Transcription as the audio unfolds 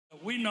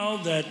We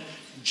know that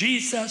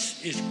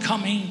Jesus is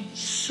coming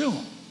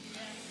soon.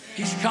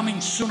 He's coming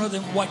sooner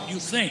than what you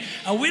think.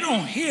 And we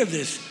don't hear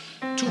this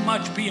too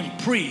much being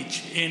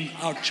preached in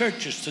our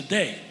churches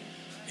today.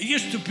 It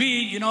used to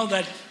be,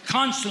 that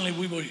constantly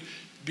we would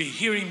be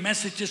hearing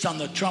messages on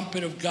the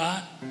trumpet of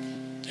God.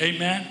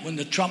 Amen. When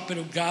the trumpet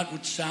of God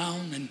would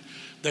sound, and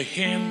the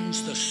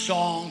hymns, the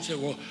songs, a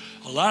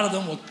lot of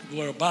them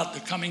were about the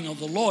coming of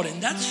the Lord.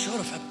 And that sort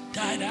of have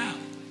died out.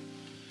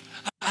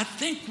 I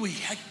think we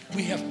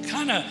have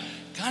kind of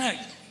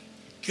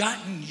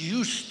gotten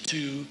used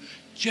to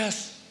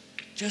just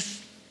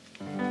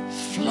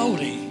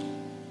floating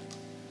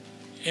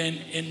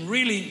and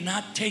really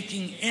not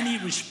taking any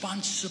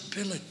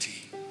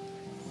responsibility.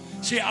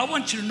 See, I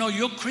want you to know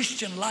your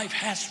Christian life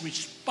has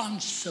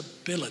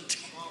responsibility.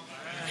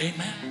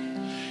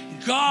 Amen.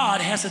 God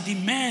has a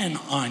demand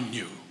on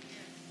you.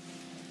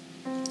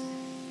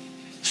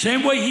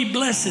 Same way He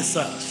blesses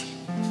us,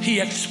 He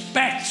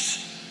expects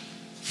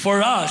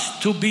for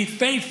us to be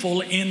faithful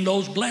in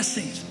those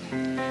blessings.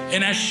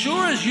 And as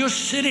sure as you're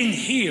sitting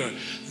here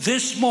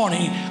this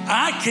morning,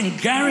 I can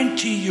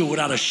guarantee you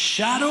without a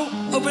shadow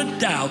of a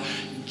doubt,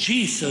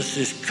 Jesus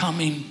is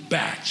coming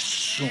back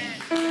soon.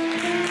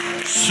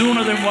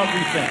 Sooner than what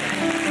we think.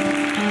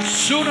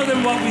 Sooner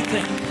than what we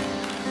think.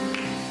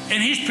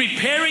 And He's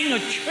preparing a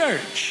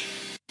church.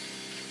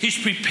 He's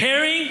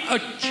preparing a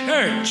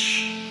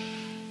church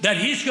that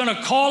He's going to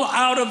call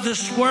out of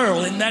this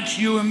world, and that's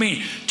you and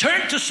me.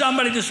 Turn to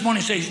somebody this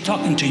morning and say, He's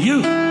talking to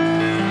you.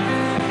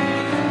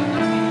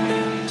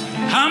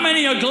 How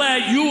many are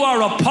glad you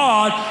are a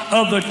part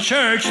of the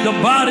church, the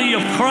body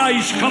of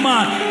Christ? Come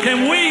on.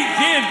 Can we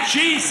give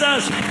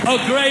Jesus a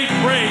great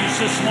praise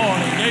this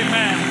morning?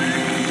 Amen.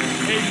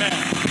 Amen.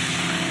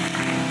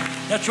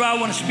 That's why I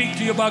want to speak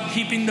to you about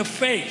keeping the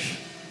faith,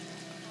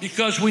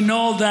 because we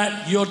know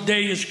that your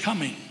day is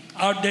coming.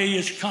 Our day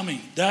is coming.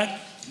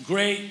 That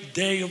great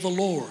day of the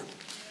Lord.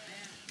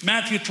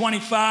 Matthew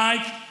 25,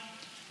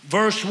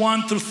 verse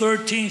 1 through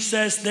 13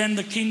 says, "Then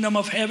the kingdom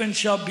of heaven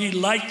shall be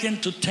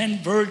likened to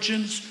 10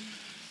 virgins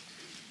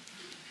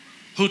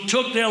who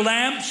took their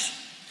lamps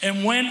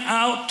and went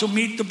out to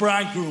meet the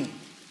bridegroom.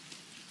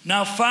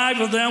 Now 5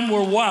 of them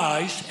were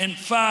wise and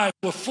 5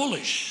 were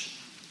foolish.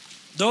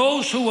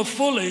 Those who were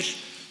foolish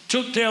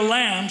took their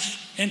lamps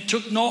and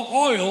took no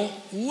oil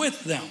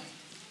with them.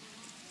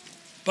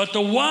 But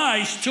the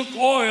wise took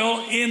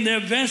oil in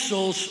their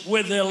vessels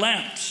with their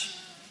lamps.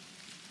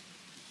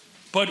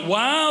 But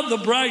while the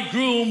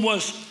bridegroom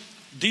was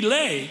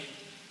delayed,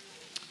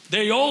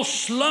 they all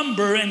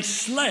slumber and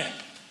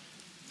slept.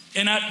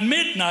 And at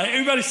midnight,"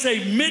 everybody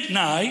say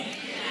midnight.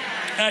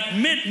 Yeah. "At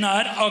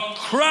midnight, a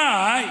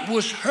cry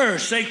was heard."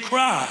 Say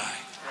cry.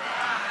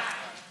 Cry.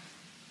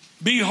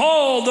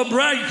 "Behold, the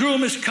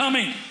bridegroom is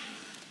coming.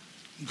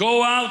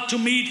 Go out to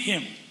meet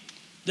him."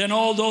 Then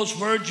all those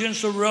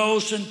virgins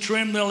arose and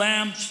trimmed their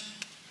lamps.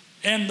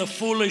 And the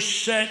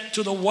foolish said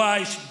to the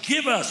wise,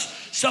 "Give us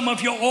some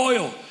of your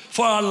oil,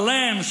 for our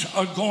lamps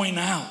are going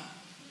out."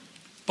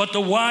 But the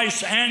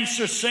wise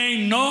answered,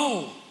 saying,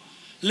 "No,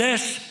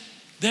 lest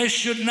there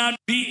should not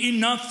be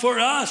enough for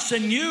us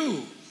and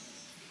you.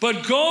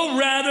 But go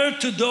rather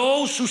to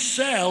those who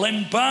sell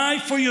and buy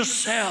for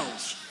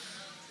yourselves."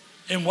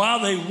 And while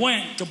they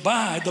went to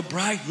buy, the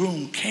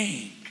bridegroom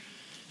came.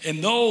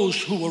 And those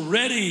who were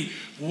ready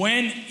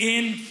went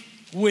in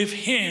with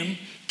him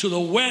to the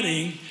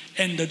wedding,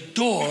 and the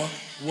door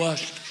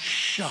was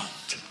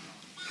shut.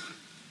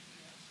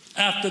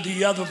 After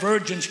the other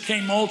virgins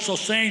came also,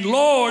 saying,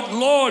 "Lord,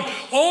 Lord,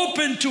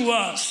 open to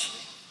us."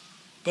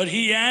 But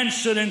he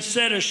answered and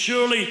said, "As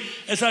surely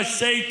as I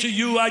say to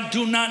you, I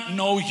do not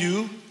know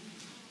you.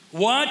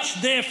 Watch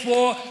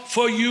therefore,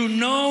 for you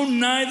know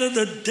neither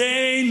the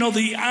day nor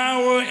the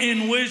hour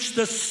in which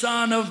the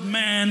Son of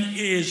Man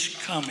is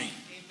coming."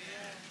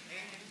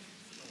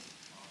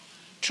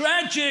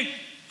 Tragic,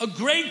 a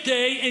great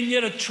day, and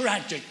yet a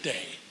tragic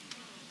day.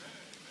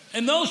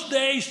 And those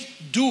days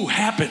do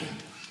happen.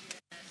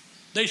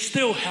 They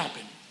still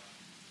happen.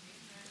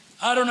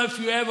 I don't know if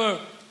you ever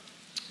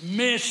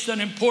missed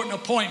an important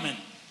appointment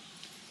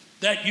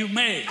that you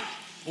made,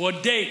 or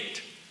a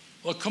date,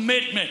 or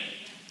commitment.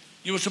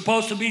 You were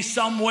supposed to be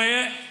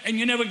somewhere and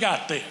you never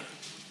got there.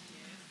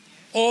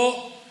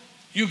 Or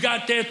you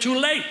got there too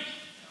late.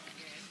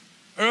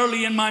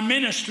 Early in my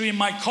ministry, in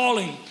my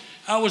calling,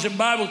 I was in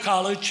Bible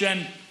college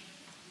and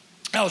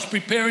I was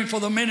preparing for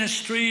the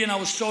ministry, and I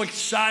was so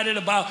excited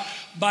about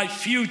my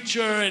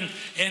future,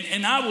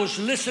 and I was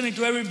listening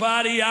to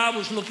everybody. I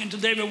was looking to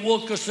David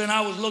Wilkerson.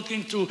 I was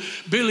looking to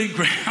Billy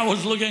Graham. I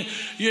was looking,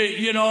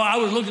 I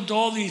was looking to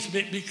all these,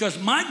 because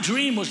my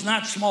dream was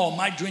not small.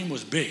 My dream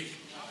was big.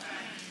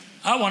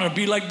 I want to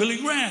be like Billy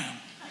Graham.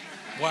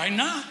 Why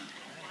not?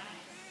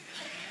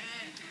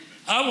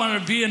 I want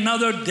to be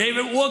another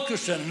David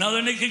Wilkerson,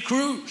 another Nicky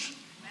Cruz.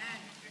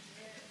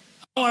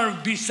 I wanted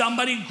to be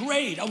somebody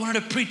great. I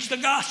wanted to preach the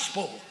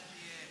gospel.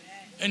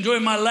 And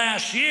during my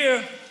last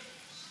year,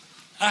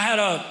 I had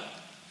a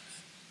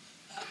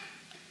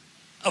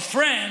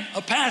friend,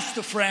 a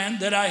pastor friend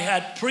that I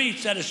had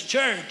preached at his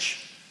church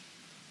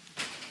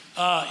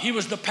He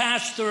was the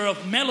pastor of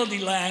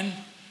Melodyland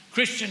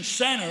Christian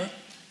Center.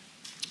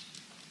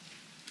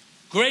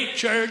 Great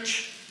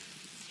church.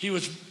 He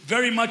was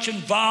very much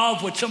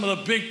involved with some of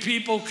the big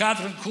people,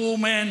 Catherine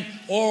Kuhlman,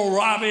 Oral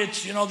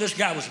Roberts. You know, this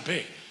guy was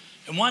big.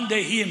 And one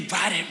day he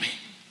invited me.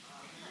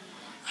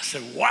 I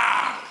said,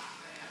 wow.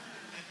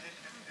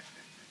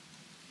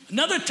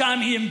 Another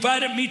time he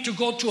invited me to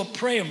go to a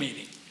prayer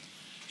meeting.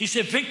 He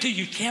said, Victor,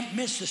 you can't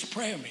miss this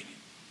prayer meeting,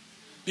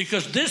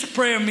 because this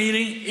prayer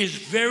meeting is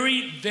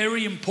very,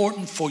 very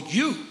important for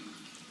you.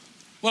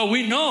 Well,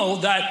 we know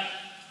that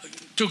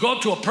to go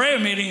to a prayer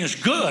meeting is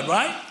good,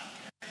 right?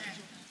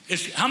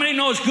 How many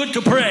know it's good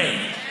to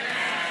pray?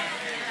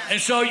 And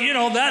so, you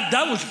know,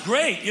 that was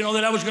great, you know,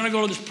 that I was going to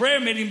go to this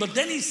prayer meeting. But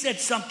then he said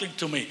something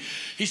to me.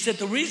 He said,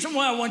 the reason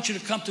why I want you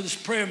to come to this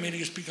prayer meeting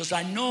is because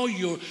I know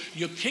you're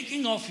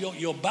kicking off,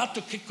 you're about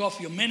to kick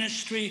off your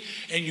ministry,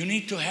 and you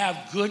need to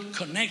have good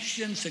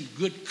connections and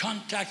good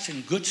contacts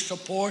and good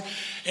support.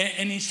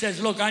 And he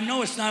says, look, I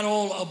know it's not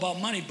all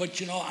about money, but,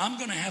 you know, I'm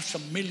going to have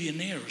some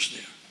millionaires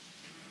there,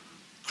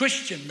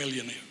 Christian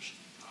millionaires.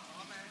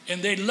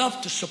 And they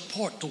love to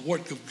support the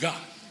work of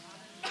God.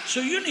 So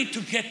you need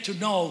to get to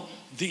know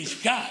these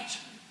guys.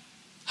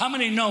 How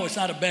many know it's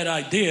not a bad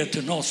idea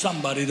to know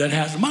somebody that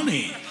has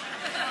money,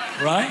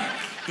 right?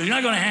 Because you're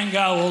not going to hang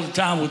out all the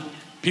time with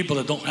people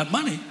that don't have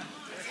money.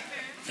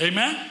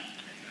 Amen?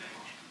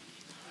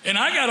 And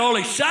I got all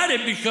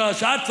excited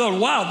because I thought,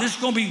 wow, this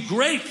is going to be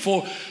great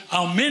for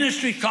our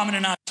ministry coming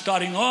and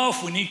starting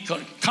off. We need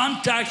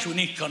contacts, we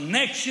need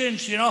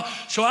connections, you know.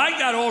 So I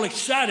got all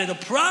excited. The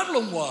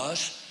problem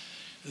was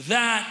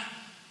that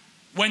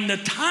when the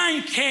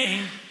time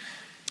came,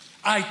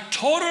 I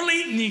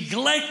totally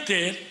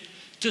neglected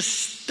to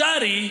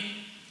study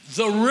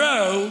the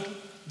road,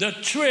 the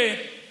trip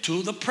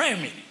to the prayer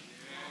meeting.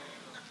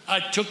 I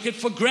took it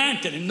for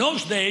granted. In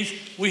those days,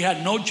 we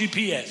had no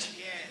GPS.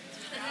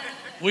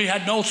 We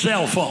had no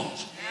cell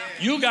phones.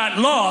 You got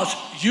lost,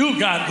 you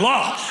got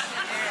lost.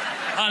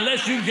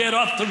 Unless you get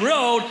off the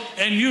road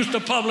and use the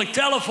public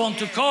telephone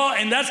to call,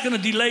 and that's going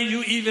to delay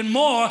you even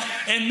more.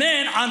 And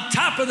then on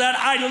top of that,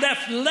 I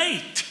left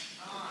late.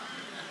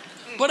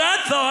 But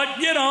I thought,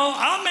 you know,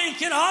 I'll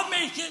make it.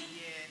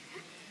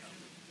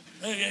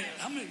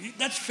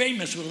 That's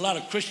famous with a lot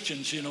of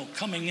Christians, you know,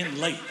 coming in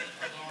late,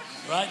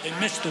 right? They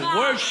miss the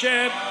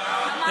worship.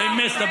 They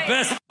miss the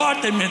best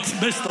part. They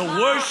miss the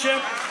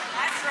worship.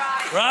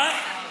 That's right.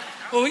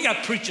 Well, we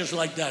got preachers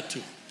like that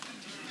too.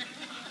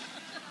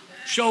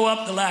 Show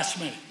up the last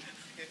minute.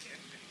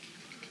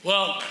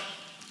 Well,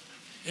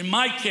 in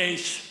my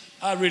case,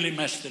 I really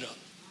messed it up.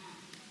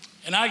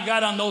 And I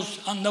got on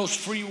those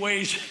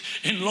freeways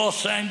in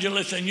Los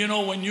Angeles, and you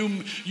know, when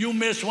you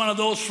miss one of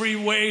those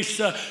freeways,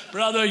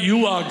 brother,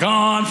 you are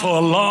gone for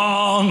a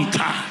long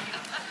time.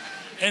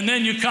 And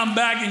then you come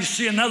back and you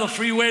see another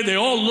freeway. They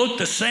all look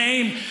the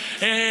same.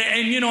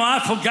 And you know, I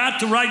forgot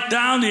to write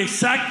down the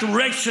exact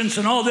directions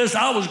and all this.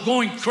 I was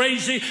going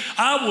crazy.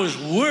 I was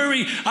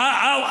worried.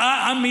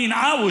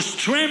 I was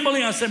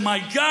trembling. I said, my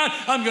God,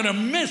 I'm going to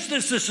miss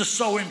this. This is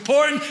so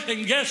important.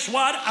 And guess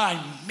what?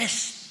 I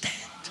missed it.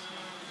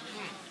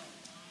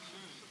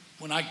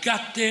 When I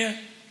got there,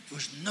 there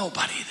was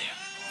nobody there.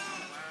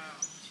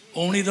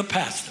 Only the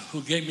pastor,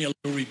 who gave me a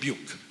little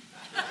rebuke.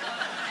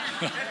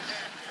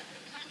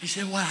 He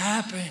said, what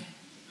happened?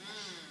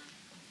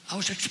 I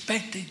was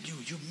expecting you.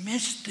 You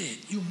missed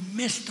it. You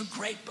missed a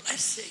great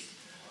blessing.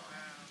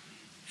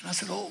 And I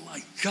said, oh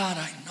my God,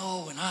 I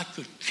know. And I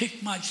could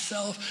kick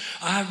myself.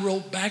 I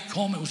rode back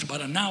home. It was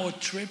about an hour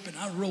trip. And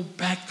I rode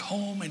back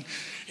home. And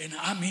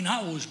I mean,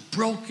 I was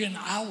broken.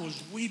 I was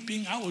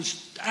weeping. I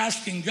was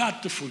asking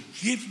God to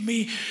forgive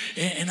me.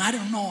 And I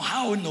don't know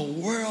how in the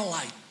world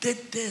I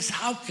did this.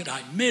 How could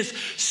I miss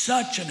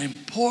such an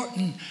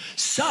important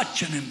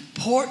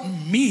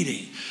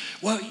meeting?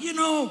 Well, you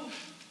know,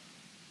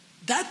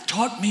 that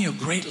taught me a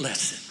great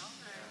lesson.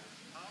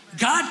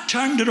 God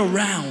turned it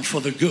around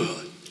for the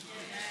good.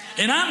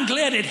 And I'm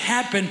glad it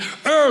happened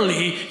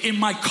early in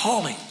my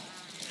calling.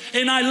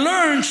 And I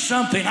learned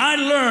something. I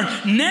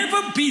learned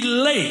never be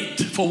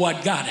late for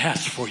what God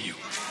has for you.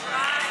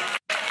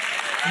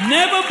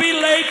 Never be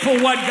late for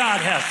what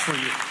God has for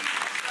you.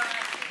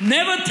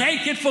 Never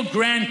take it for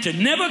granted.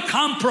 Never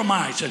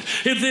compromise it.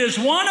 If there's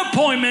one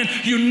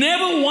appointment you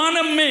never want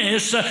to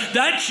miss,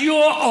 that's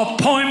your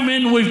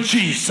appointment with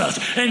Jesus.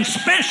 And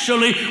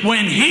especially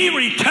when He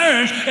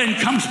returns and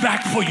comes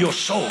back for your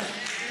soul.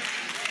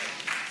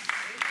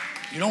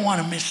 You don't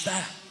want to miss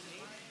that.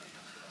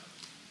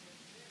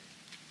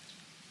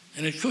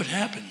 And it could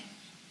happen.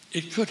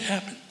 It could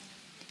happen.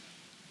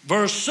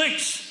 Verse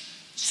 6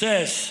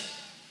 says,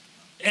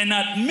 and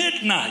at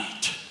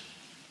midnight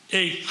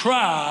a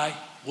cry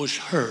was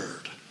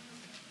heard.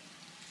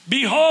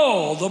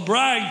 Behold, the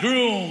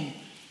bridegroom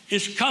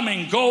is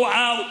coming. Go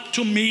out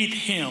to meet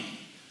him.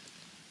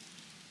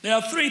 There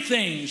are three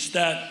things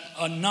that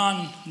are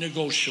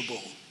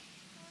non-negotiable.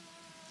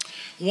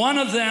 One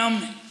of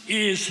them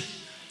is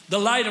the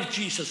light of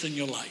Jesus in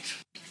your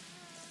life.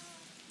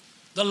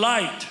 The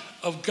light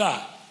of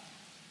God.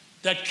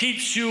 that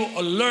keeps you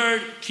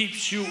alert,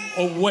 keeps you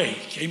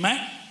awake.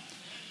 Amen?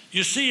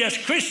 You see, as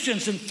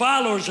Christians and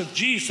followers of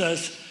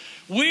Jesus,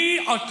 we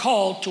are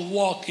called to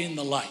walk in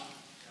the light,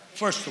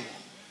 first of all.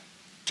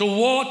 To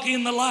walk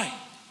in the light.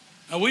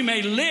 Now, we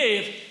may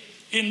live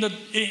in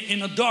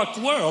a dark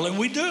world, and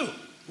we do.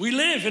 We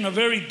live in a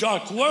very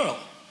dark world.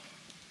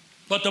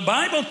 But the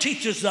Bible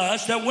teaches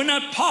us that we're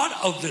not part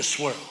of this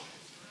world.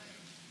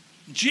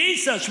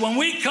 Jesus, when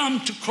we come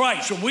to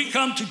Christ, when we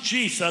come to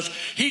Jesus,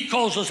 He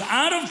calls us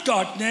out of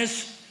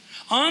darkness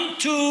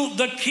unto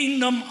the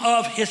kingdom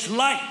of His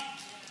light.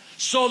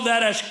 So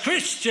that as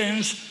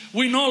Christians,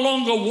 we no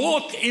longer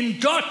walk in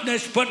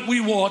darkness, but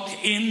we walk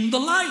in the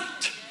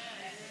light.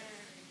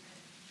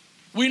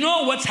 We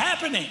know what's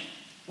happening.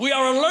 We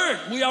are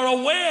alert. We are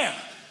aware.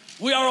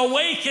 We are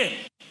awakened.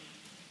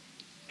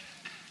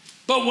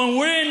 But when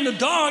we're in the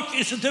dark,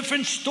 it's a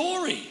different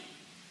story.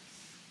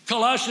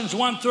 Colossians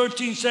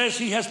 1:13 says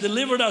He has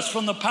delivered us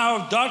from the power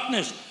of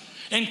darkness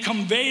and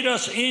conveyed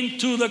us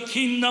into the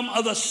kingdom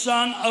of the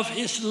Son of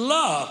His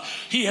love.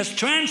 He has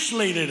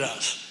translated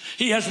us.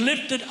 He has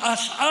lifted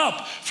us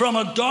up from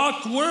a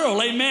dark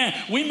world. Amen.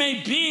 We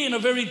may be in a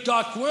very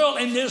dark world,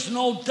 and there's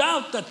no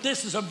doubt that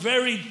this is a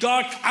very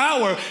dark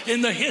hour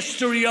in the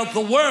history of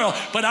the world.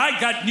 But I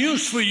got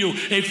news for you.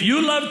 If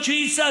you love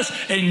Jesus,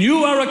 and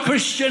you are a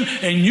Christian,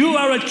 and you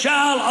are a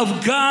child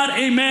of God,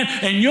 amen,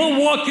 and you're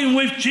walking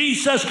with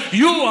Jesus,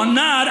 you are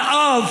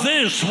not of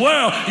this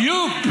world.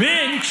 You've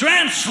been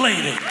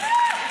translated.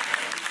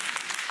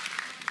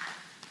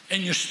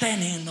 And you're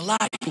standing in the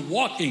light, you're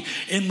walking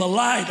in the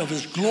light of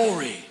His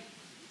glory.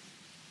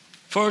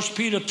 1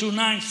 Peter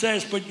 2:9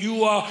 says, but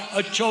you are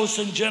a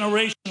chosen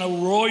generation, a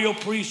royal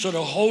priesthood,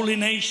 a holy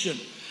nation,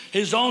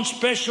 His own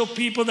special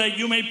people, that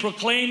you may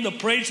proclaim the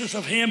praises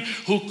of Him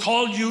who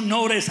called you,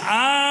 notice,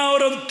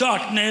 out of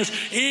darkness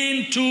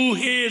into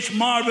His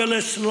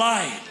marvelous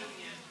light.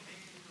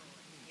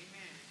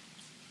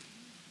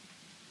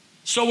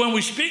 So when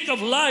we speak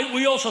of light,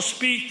 we also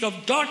speak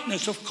of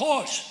darkness, of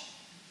course.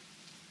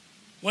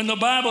 When the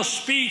Bible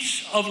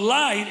speaks of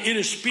light, it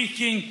is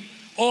speaking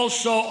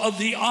also of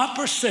the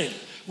opposite,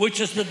 which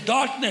is the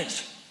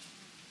darkness.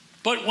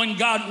 But when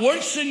God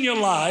works in your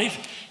life,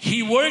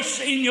 He works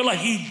in your life.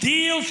 He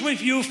deals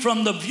with you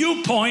from the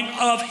viewpoint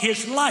of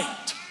His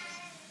light.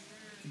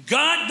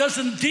 God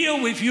doesn't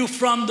deal with you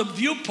from the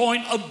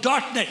viewpoint of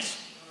darkness.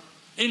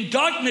 In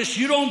darkness,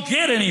 you don't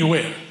get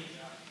anywhere.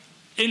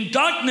 In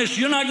darkness,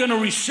 you're not going to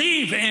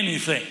receive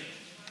anything.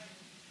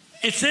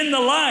 It's in the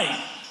light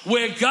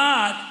where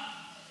God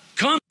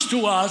comes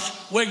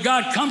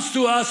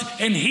to us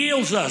and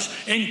heals us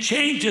and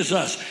changes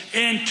us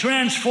and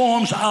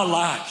transforms our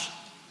lives.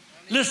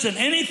 Listen,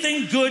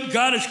 anything good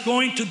God is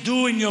going to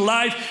do in your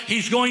life,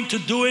 He's going to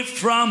do it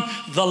from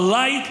the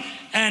light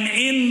and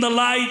in the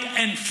light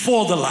and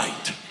for the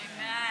light.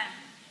 Amen.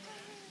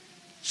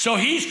 So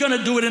He's going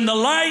to do it in the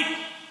light,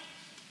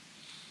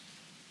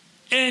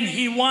 and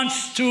He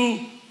wants to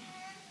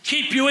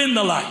keep you in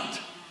the light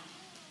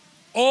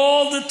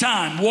all the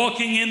time,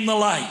 walking in the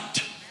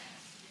light.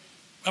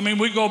 I mean,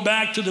 we go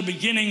back to the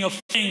beginning of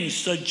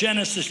things,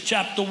 Genesis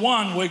chapter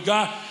 1, where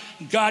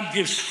God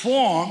gives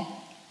form,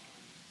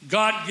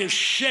 God gives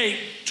shape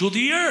to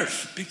the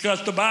earth,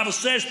 because the Bible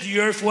says the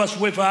earth was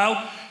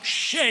without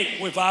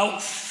shape,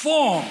 without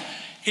form.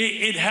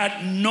 It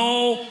had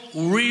no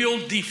real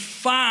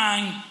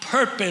defined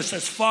purpose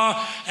as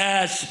far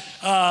as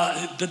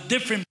the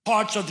different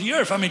parts of the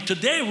earth. I mean,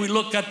 today we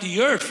look at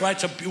the earth, right?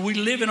 So we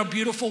live in a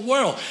beautiful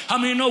world. How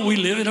many know we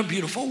live in a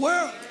beautiful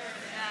world?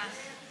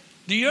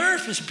 The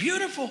earth is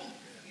beautiful.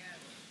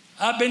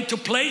 I've been to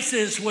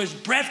places where it's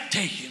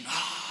breathtaking.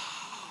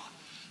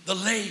 The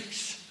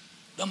lakes,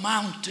 the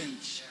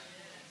mountains,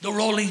 the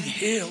rolling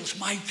hills,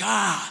 my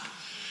God.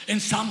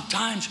 And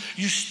sometimes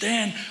you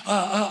stand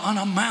on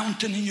a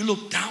mountain and you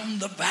look down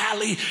the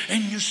valley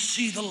and you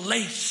see the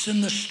lakes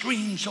and the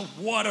streams of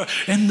water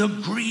and the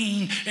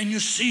green, and you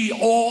see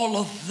all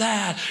of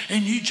that,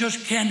 and you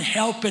just can't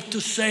help it to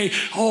say,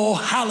 oh,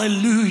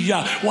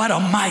 hallelujah, what a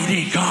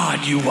mighty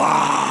God you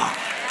are.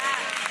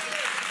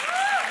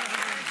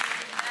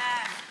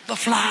 The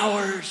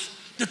flowers,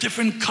 the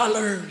different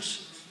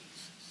colors,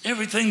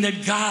 everything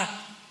that God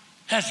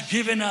has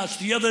given us.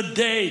 The other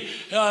day,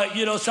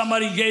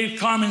 somebody gave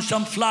Carmen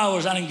some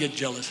flowers. I didn't get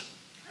jealous.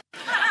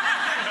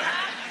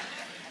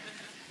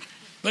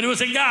 But it was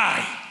a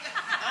guy.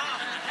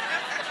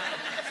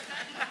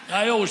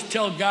 I always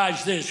tell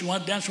guys this: you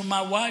want to dance with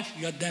my wife?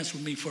 You got to dance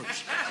with me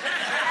first.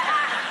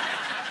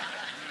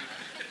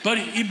 But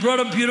he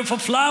brought up beautiful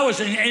flowers,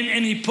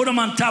 and he put them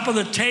on top of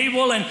the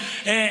table, and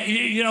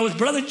his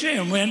brother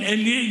Jim, and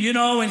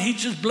he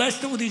just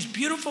blessed it with these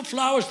beautiful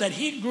flowers that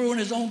he grew in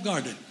his own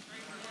garden.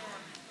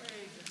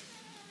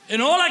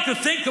 And all I could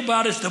think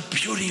about is the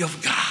beauty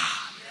of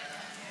God.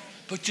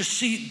 But you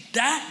see,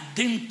 that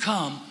didn't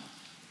come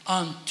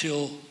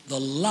until the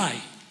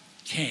light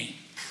came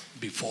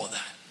before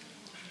that.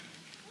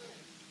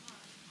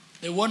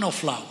 There were no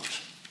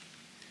flowers.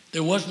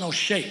 There was no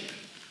shape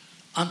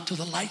until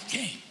the light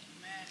came.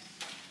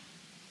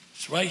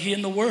 It's right here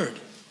in the Word.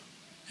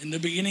 In the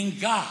beginning,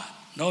 God,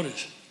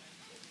 notice,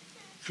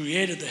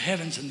 created the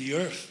heavens and the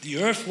earth.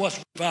 The earth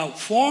was without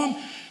form,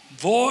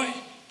 void,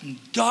 and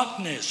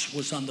darkness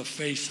was on the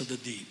face of the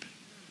deep.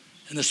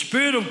 And the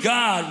Spirit of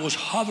God was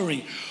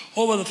hovering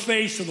over the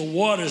face of the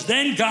waters.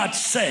 Then God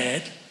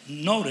said,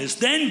 notice,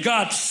 then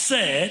God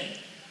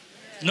said,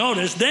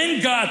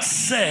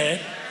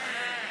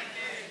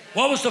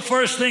 what was the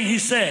first thing he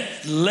said?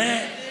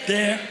 Let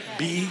there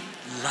be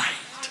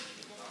light.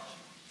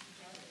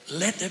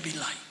 Let there be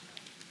light.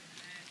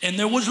 And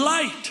there was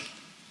light.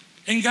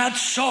 And God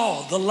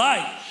saw the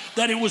light,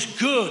 that it was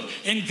good.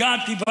 And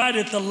God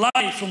divided the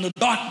light from the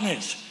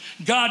darkness.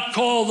 God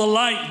called the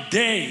light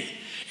day,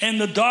 and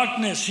the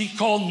darkness he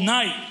called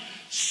night.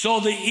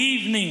 So the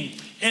evening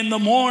and the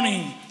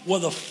morning were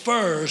the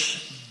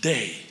first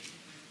day.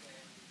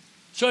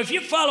 So if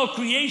you follow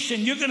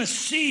creation, you're going to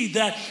see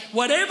that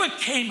whatever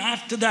came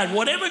after that,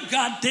 whatever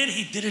God did,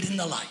 he did it in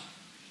the light.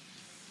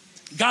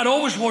 God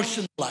always works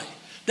in the light.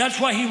 That's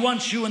why he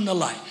wants you in the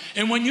light.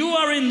 And when you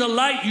are in the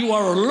light, you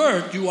are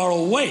alert, you are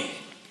awake.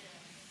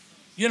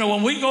 You know,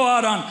 when we go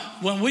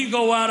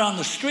out on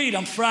the street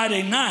on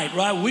Friday night,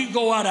 right? We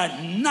go out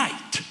at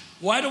night.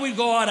 Why do we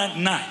go out at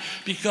night?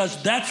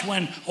 Because that's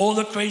when all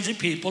the crazy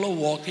people are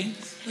walking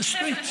the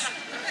streets.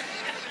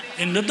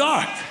 In the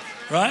dark,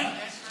 right?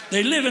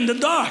 They live in the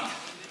dark.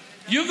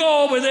 You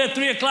go over there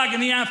 3 o'clock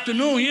in the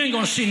afternoon, you ain't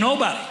going to see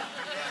nobody.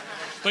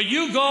 But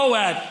you go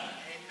at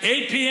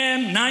 8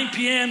 p.m., 9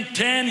 p.m.,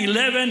 10,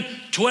 11,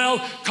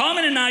 12.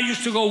 Carmen and I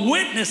used to go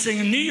witnessing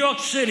in New York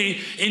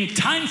City in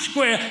Times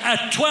Square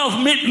at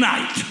 12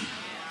 midnight.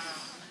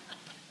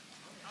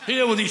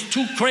 Here were these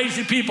two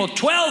crazy people,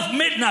 12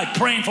 midnight,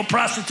 praying for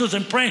prostitutes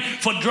and praying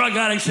for drug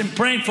addicts and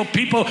praying for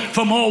people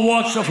from all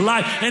walks of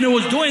life. And it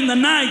was during the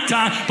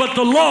nighttime, but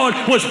the Lord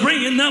was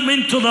bringing them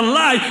into the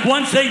light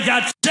once they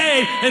got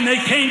saved and they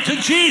came to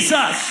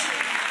Jesus.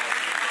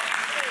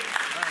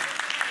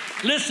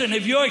 Listen,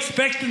 if your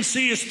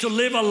expectancy is to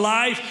live a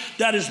life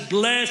that is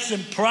blessed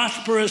and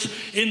prosperous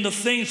in the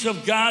things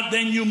of God,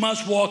 then you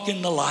must walk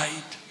in the light.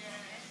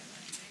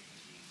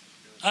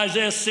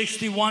 Isaiah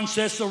 61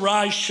 says,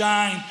 arise,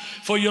 shine,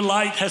 for your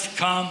light has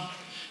come,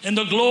 and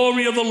the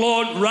glory of the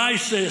Lord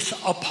rises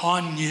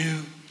upon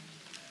you.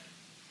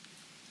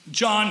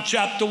 John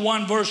chapter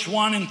 1 verse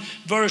 1 and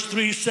verse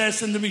 3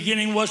 says, in the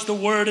beginning was the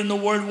Word, and the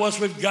Word was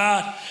with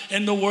God,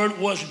 and the Word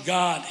was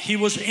God. He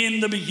was in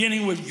the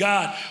beginning with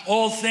God.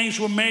 All things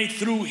were made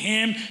through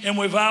him, and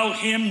without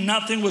him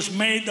nothing was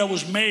made that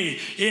was made.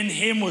 In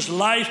him was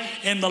life,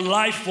 and the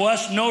life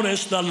was,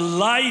 notice, the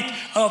light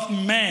of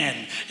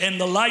man.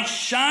 And the light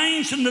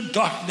shines in the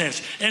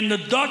darkness, and the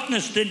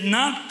darkness did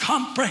not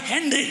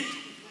comprehend it.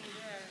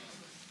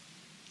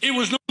 It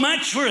was no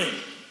match for it.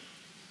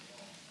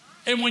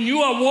 And when you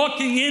are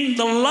walking in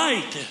the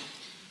light,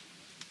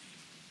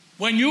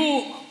 when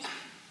you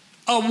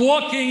are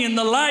walking in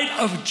the light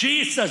of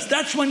Jesus,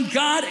 that's when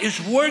God is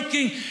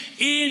working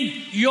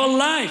in your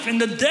life.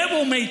 And the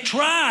devil may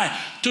try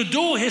to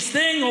do his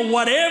thing or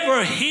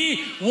whatever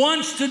he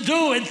wants to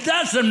do. It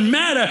doesn't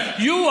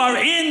matter. You are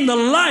in the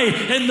light,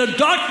 and the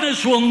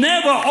darkness will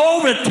never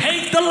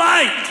overtake the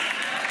light.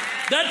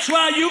 That's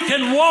why you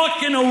can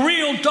walk in a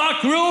real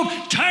dark room,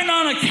 turn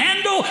on a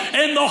candle,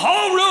 and the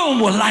whole room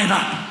will light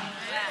up.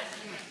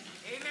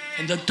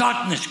 And the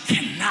darkness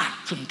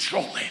cannot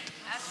control it.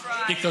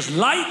 Because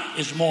light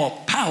is more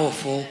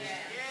powerful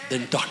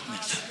than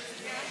darkness.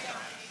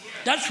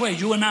 That's where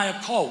you and I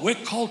are called. We're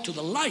called to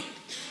the light.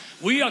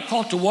 We are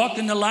called to walk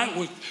in the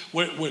light.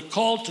 We're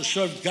called to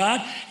serve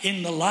God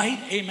in the light.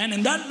 Amen.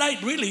 And that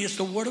light really is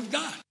the Word of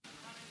God.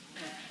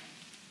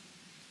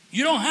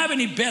 You don't have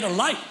any better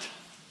light.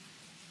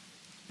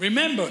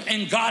 Remember,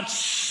 and God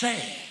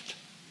said,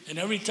 and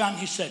every time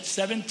he said,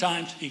 7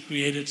 times he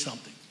created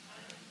something.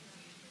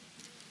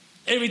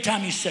 Every time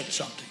he said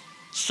something.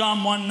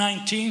 Psalm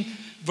 119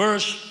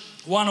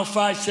 verse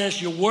 105 says,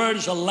 your word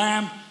is a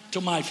lamp to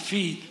my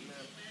feet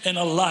and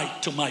a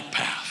light to my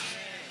path.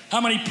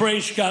 How many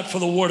praise God for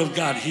the Word of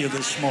God here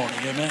this morning?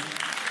 Amen.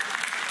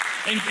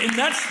 And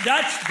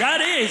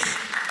that is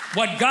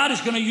what God is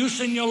going to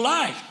use in your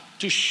life,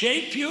 to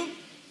shape you,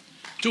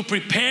 to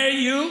prepare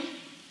you,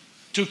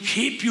 to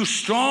keep you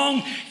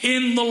strong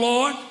in the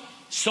Lord.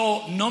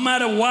 So no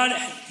matter what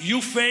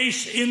you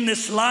face in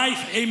this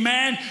life,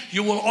 amen,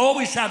 you will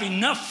always have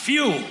enough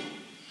fuel.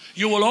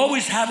 You will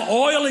always have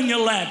oil in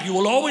your lamp. You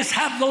will always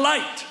have the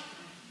light.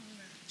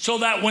 So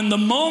that when the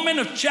moment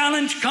of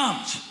challenge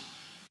comes,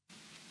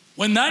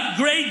 when that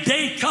great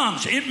day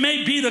comes, it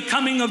may be the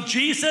coming of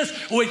Jesus,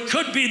 or it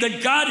could be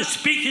that God is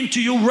speaking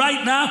to you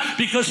right now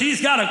because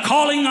he's got a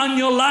calling on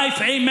your life,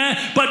 amen.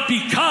 But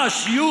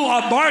because you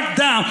are bogged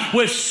down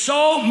with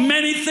so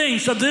many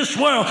things of this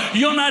world,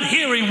 you're not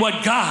hearing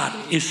what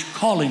God is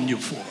calling you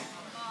for,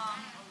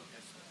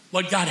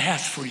 what God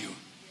has for you.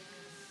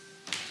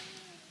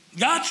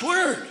 God's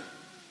Word.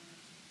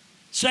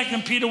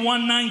 2 Peter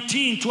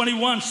 1:19,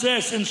 21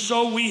 says, and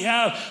so we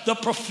have the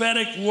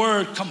prophetic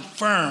word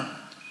confirmed,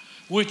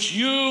 which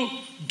you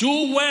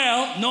do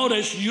well,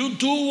 notice, you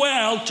do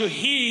well to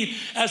heed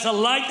as a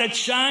light that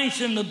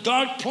shines in the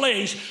dark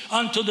place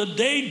until the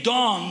day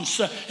dawns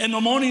and the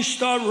morning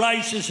star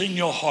rises in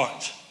your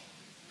heart.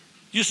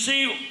 You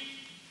see,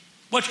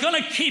 what's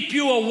going to keep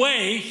you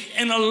awake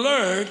and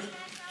alert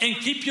and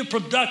keep you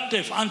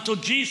productive until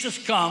Jesus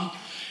comes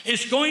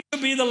is going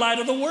to be the light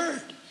of the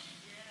Word.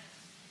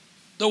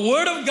 The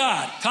Word of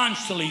God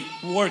constantly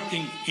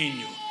working in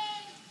you.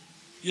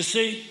 You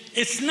see,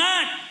 it's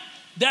not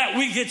that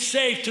we get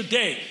saved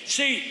today.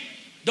 See,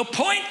 the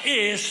point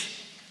is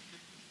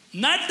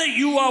not that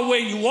you are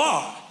where you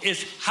are.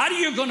 It's how are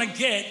you going to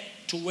get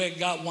to where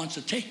God wants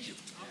to take you.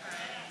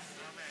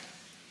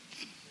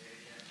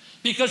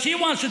 Because He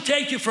wants to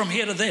take you from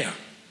here to there.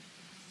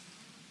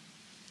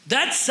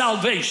 That's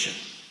salvation.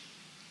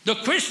 The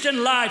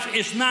Christian life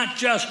is not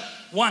just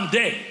one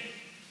day.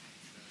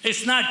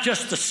 It's not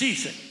just a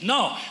season.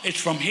 No, it's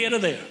from here to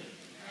there.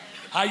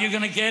 How are you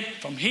going to get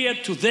from here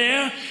to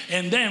there?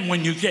 And then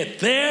when you get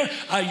there,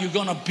 are you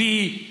going to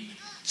be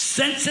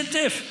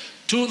sensitive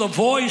to the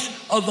voice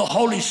of the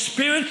Holy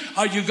Spirit?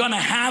 Are you going to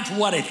have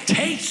what it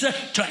takes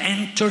to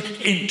enter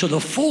into the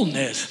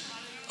fullness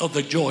of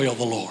the joy of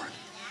the Lord?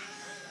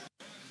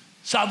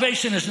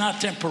 Salvation is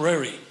not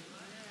temporary.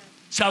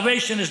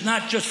 Salvation is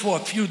not just for a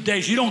few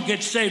days. You don't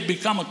get saved,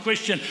 become a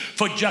Christian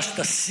for just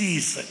a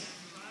season.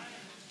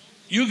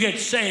 You get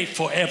saved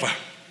forever.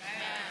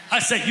 I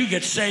said you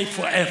get saved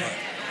forever.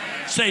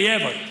 Say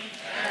ever.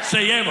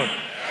 Say ever.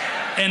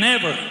 And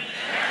ever.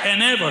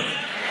 And ever.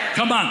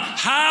 Come on.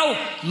 How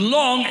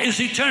long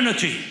is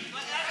eternity?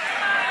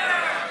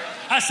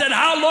 I said,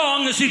 how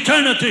long is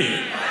eternity?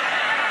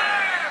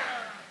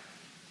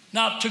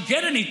 Now, to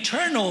get an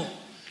eternal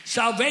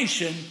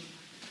salvation,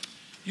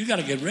 you got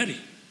to get ready.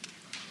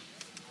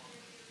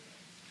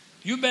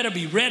 You better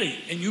be ready,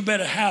 and you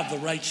better have the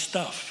right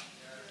stuff.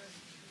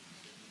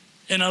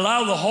 And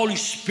allow the Holy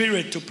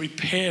Spirit to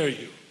prepare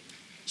you.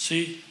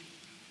 See?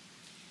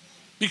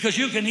 Because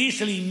you can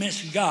easily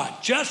miss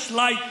God. Just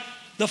like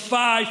the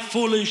 5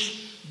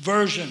 foolish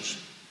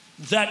virgins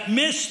that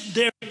missed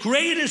their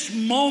greatest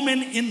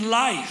moment in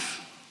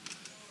life.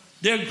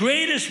 Their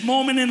greatest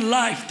moment in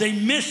life, they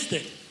missed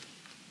it.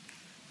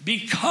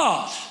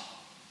 Because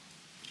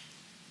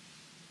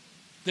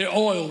their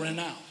oil ran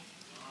out.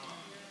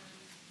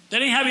 They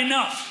didn't have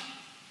enough.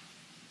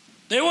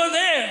 They were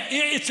there.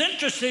 It's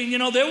interesting, you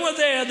know, they were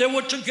there. They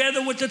were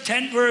together with the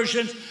 10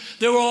 virgins.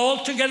 They were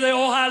all together. They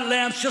all had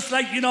lamps, just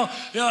like, you know,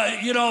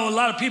 a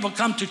lot of people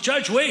come to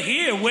church. We're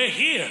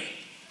here.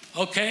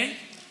 Okay?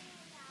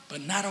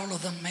 But not all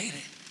of them made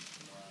it.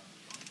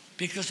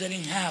 Because they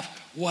didn't have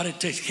what it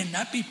takes. Can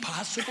that be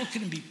possible?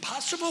 Can it be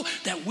possible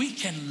that we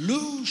can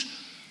lose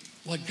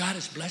what God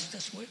has blessed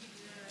us with?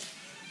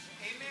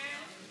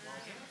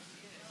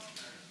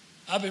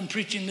 I've been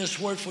preaching this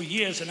word for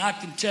years, and I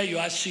can tell you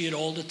I see it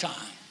all the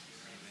time.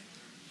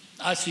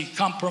 I see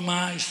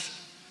compromise.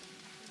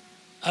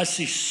 I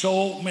see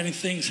so many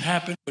things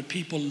happen where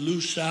people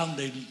lose out.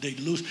 They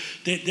lose.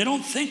 They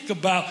don't think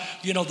about,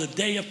 you know, the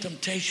day of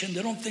temptation.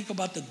 They don't think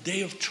about the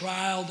day of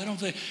trial. They don't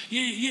think,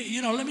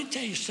 you know, let me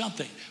tell you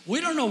something. We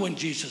don't know when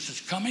Jesus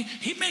is coming.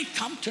 He may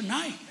come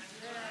tonight.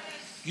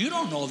 You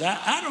don't know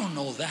that. I don't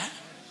know that.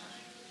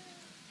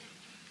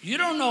 You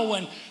don't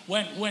know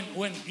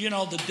when you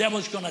know the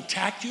devil's going to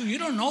attack you. You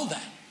don't know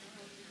that.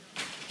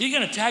 He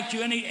can attack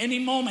you any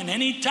moment,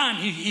 any time.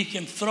 He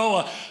can throw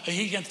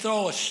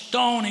a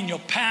stone in your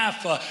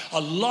path, a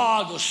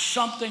log or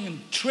something,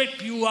 and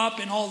trip you up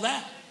and all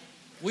that.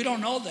 We don't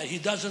know that. He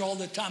does it all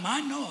the time.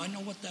 I know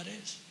what that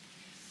is.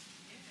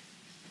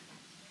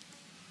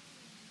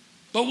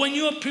 But when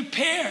you are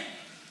prepared,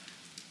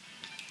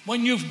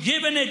 when you've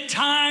given it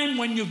time,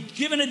 when you've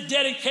given it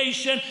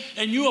dedication,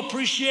 and you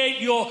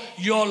appreciate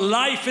your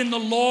life in the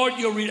Lord.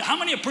 How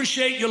many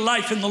appreciate your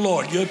life in the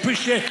Lord? You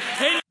appreciate,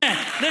 amen.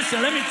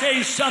 Listen, let me tell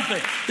you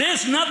something.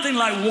 There's nothing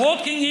like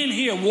walking in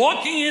here,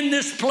 walking in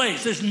this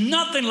place. There's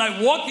nothing like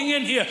walking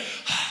in here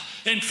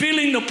and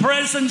feeling the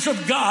presence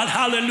of God,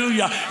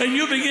 hallelujah, and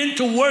you begin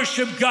to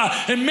worship God.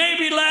 And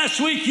maybe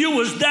last week you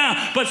was down,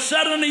 but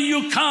suddenly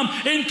you come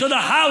into the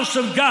house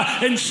of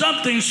God and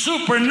something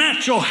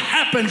supernatural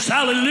happens,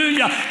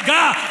 hallelujah.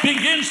 God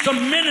begins to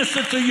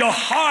minister to your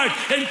heart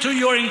and to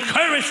your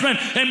encouragement,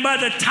 and by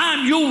the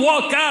time you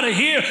walk out of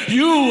here,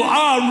 you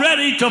are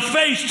ready to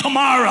face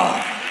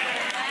tomorrow.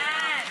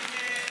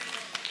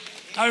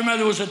 I remember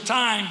there was a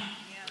time,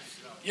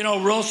 you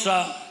know,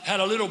 Rosa had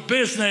a little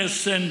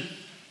business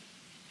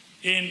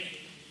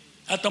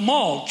at the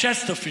mall,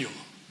 Chesterfield.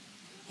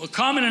 Well,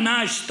 Carmen and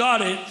I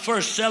started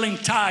first selling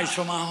ties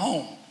from our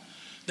home.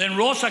 Then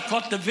Rosa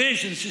caught the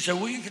vision. She said,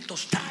 we can get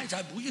those ties.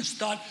 We can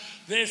start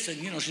this. And,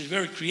 you know, she's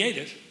very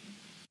creative.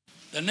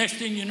 The next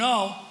thing you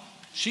know,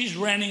 she's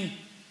renting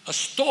a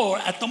store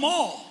at the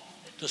mall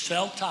to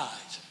sell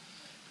ties.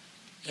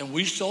 And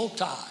we sold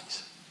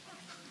ties.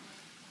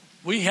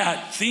 We had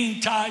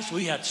themed ties.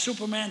 We had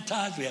Superman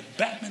ties. We had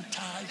Batman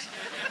ties.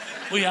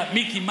 We had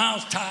Mickey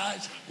Mouse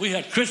ties. We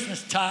had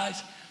Christmas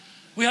ties.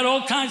 We had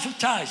all kinds of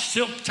ties,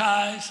 silk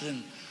ties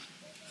and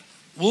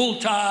wool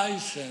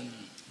ties and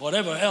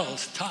whatever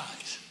else,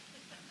 ties.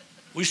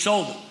 We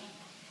sold them.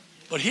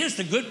 But here's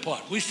the good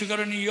part. We used to go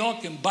to New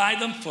York and buy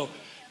them for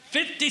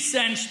 50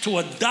 cents to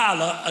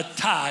 $1 a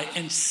tie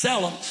and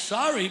sell them.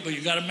 Sorry, but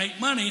you got to make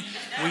money.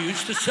 We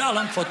used to sell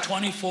them for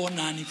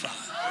 $24.95.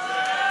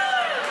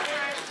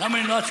 I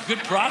mean, that's good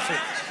profit.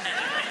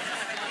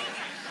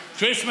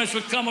 Christmas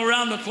would come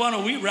around the corner,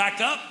 we rack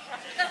up.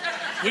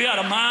 We had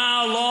a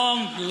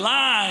mile-long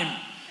line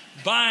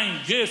buying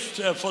gifts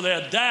for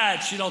their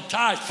dads,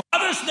 ties.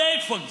 Father's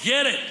Day,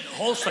 forget it.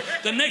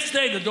 The next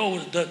day,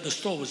 the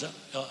store was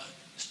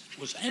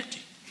empty.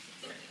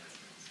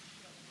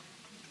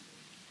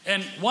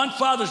 And one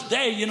Father's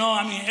Day,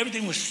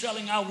 everything was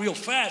selling out real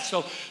fast.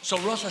 So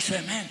Rosa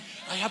said, man,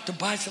 I have to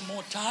buy some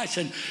more ties.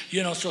 And,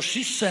 so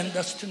she sent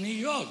us to New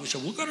York. We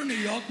said, we'll go to New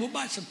York. We'll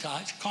buy some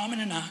ties, Carmen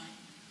and I.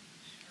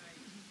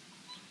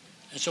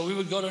 And so we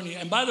would go to New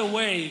York. And by the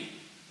way,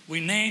 we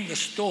named the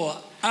store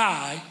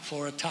I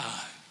for a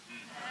Tie.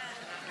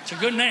 It's a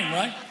good name,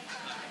 right?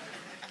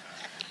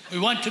 We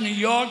went to New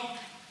York.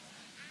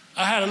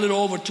 I had a little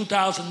over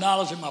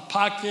 $2,000 in my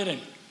pocket and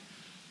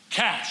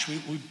cash.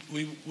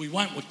 We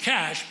went with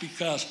cash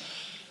because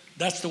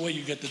that's the way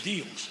you get the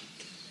deals.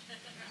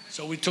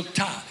 So we took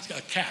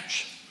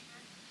cash.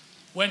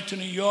 Went to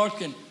New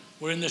York and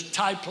we're in this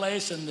tie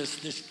place, and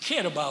this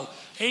kid about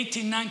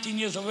 18, 19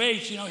 years of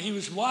age, he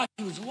was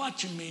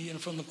watching me,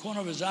 from the corner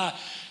of his eye.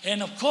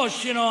 And of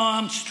course,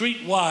 I'm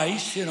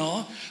streetwise,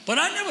 but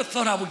I never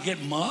thought I would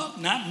get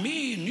mugged. Not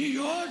me in New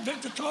York,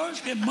 Victor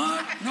Torres get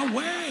mugged. No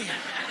way.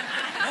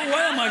 No way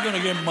am I going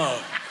to get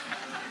mugged.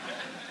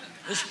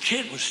 This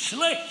kid was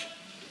slick.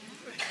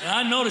 And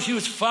I noticed he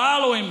was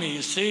following me,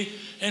 you see.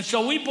 And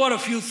so we bought a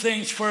few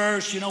things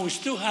first. We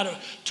still had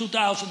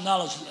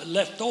 $2,000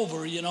 left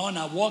over, and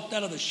I walked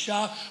out of the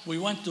shop. We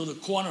went to the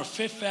corner of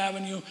 5th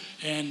Avenue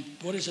and,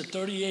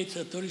 38th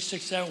or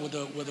 36th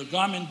Avenue, where the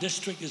garment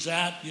district is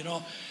at,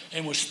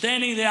 And we're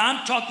standing there.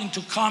 I'm talking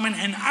to Carmen,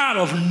 and out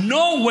of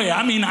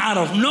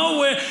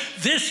nowhere,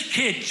 this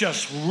kid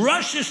just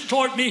rushes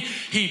toward me.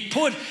 He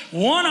put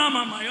one arm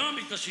on my arm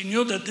because he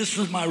knew that this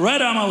was my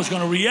right arm. I was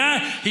going to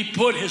react. He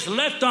put his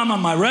left arm on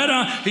my right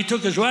arm. He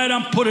took his right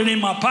arm, put it in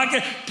my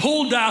pocket,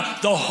 pulled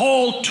out the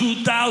whole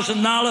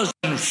 $2,000.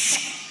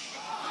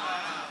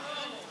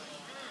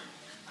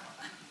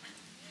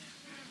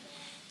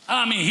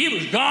 He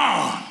was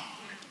gone.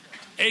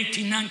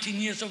 18, 19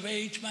 years of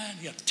age, man.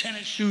 He had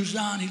tennis shoes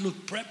on. He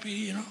looked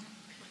preppy,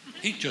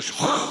 He just,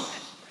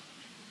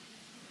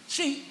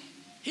 See,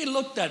 he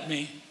looked at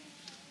me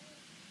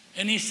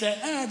and he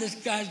said, this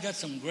guy's got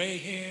some gray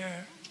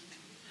hair.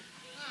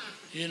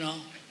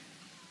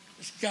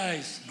 This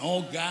guy's an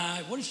old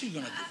guy. What is he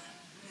going to do?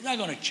 He's not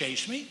going to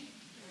chase me.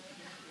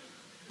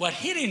 What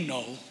he didn't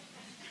know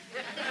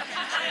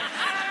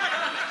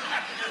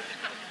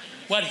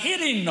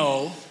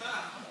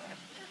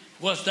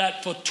was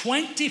that for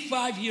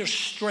 25 years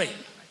straight,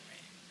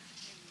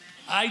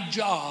 I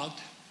jogged,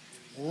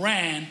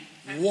 ran,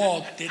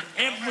 walked, did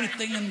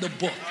everything in the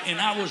book, and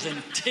I was in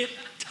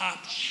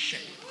tip-top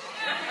shape.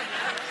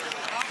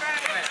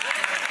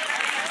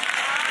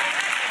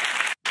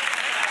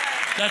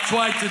 That's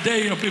why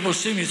today, people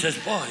see me and says,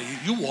 boy,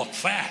 you walk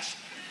fast.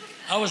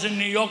 I was in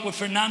New York with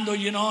Fernando,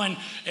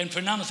 and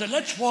Fernando said,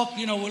 let's walk,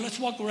 let's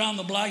walk around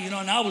the block, and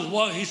I was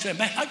walking. He said,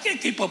 man, I can't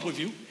keep up with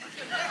you.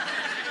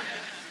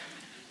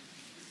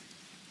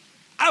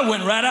 I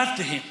went right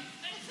after him.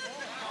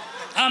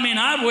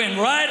 I went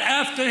right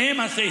after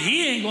him. I said,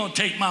 he ain't going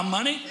to take my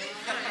money.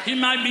 He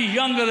might be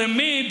younger than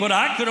me, but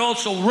I could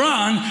also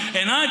run.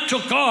 And I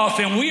took off,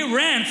 and we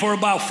ran for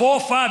about 4 or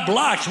 5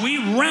 blocks. We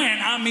ran,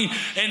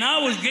 and I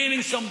was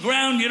gaining some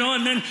ground,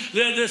 and then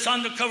this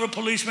undercover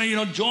policeman,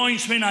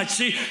 joins me, and I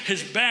see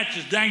his badge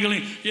is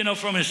dangling,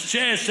 from his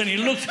chest, and he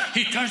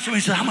turns to me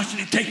and says, how much did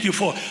he take you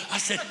for? I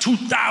said,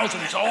 $2,000.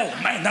 He said, oh,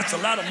 man, that's a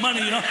lot of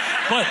money,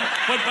 But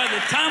by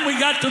the time we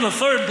got to the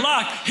 3rd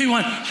block, he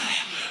went,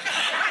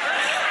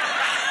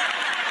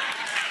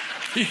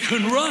 he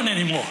couldn't run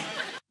anymore.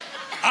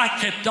 I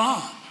kept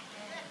on.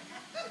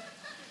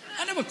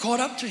 I never caught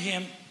up to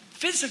him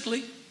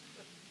physically,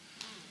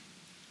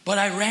 but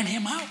I ran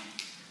him out.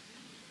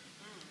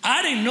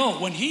 I didn't know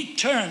when he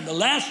turned, the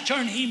last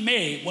turn he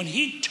made, when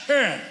he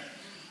turned,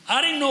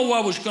 I didn't know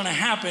what was going to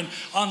happen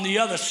on the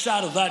other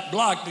side of that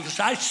block because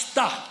I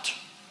stopped.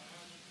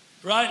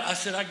 Right? I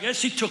said, I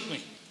guess he took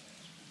me.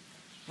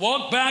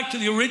 Walked back to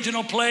the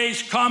original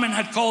place. Carmen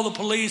had called the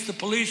police. The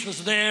police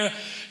was there.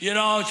 He said,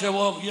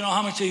 well,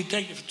 how much did he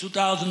take you for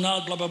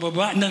 $2,000, blah, blah, blah,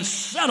 blah. And then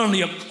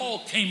suddenly a call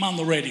came on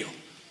the radio.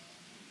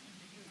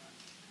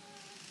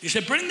 He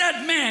said, bring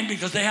that man,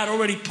 because they had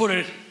already put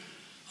it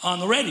on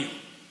the radio.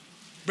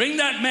 Bring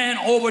that man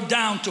over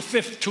down to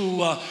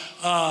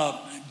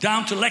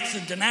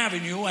Lexington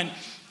Avenue and,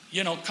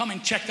 come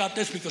and check out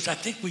this because I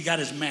think we got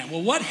his man.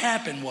 Well, what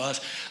happened was,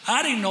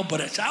 I didn't know,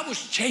 but as I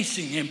was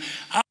chasing him,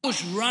 I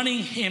was running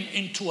him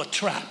into a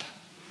trap.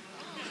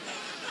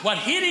 What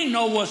he didn't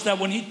know was that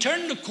when he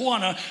turned the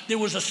corner, there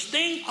was a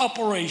sting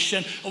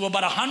operation of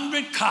about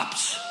 100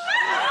 cops.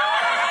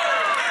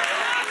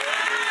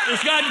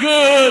 It's got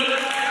good.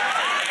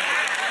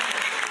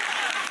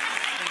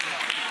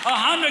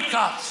 100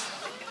 cops.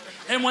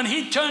 And when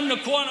he turned the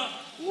corner,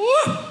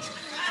 whoop,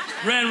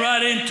 ran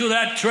right into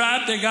that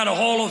trap. They got a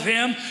hold of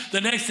him.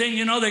 The next thing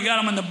you know, they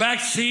got him in the back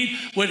seat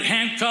with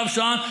handcuffs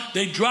on.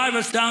 They drive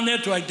us down there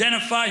to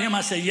identify him.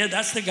 I said, yeah,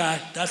 that's the guy.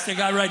 That's the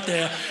guy right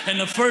there. And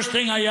the first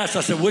thing I asked,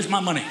 I said, where's my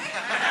money?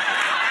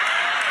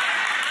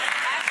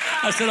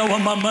 I said, I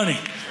want my money.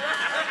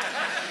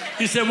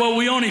 He said, well,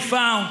 we only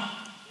found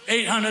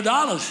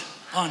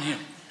 $800 on him.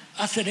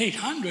 I said,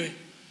 800?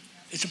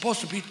 It's supposed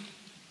to be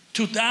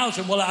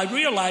 2,000. Well, I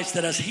realized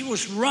that as he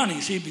was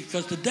running, see,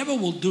 because the devil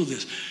will do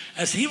this.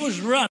 As he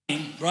was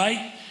running,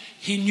 right,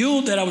 he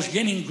knew that I was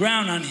gaining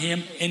ground on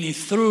him, and he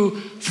threw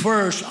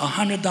first a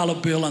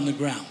 $100 bill on the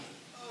ground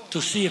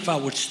to see if I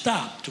would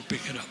stop to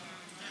pick it up,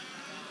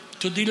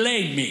 to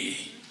delay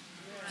me.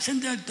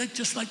 Isn't that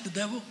just like the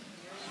devil?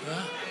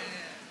 Yeah.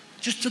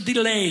 Just to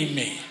delay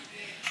me.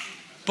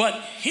 But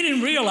he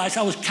didn't realize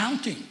I was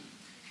counting.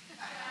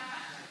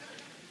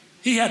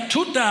 He had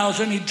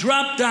 2,000, he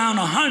dropped down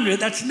 100,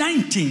 that's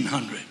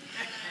 1,900.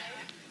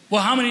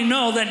 Well, how many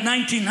know that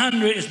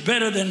 1,900 is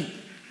better than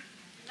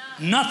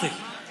nothing?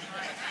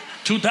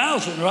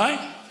 2,000, right?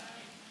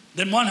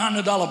 Then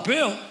 $100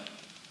 bill.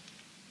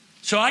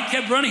 So I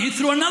kept running. He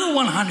threw another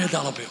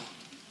 $100 bill.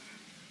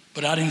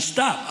 But I didn't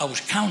stop. I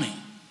was counting.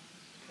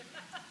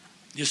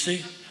 You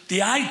see?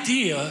 The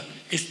idea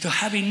is to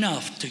have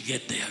enough to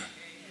get there.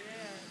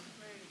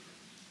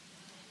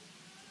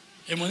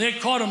 And when they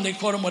caught him with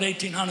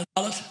 $1,800.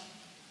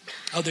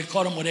 Oh, they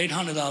caught him with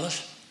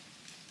 $800.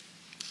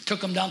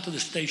 Took him down to the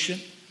station.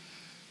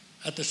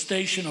 At the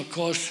station, of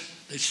course,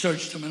 they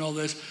searched him and all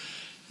this.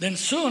 Then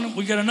soon,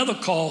 we get another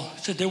call.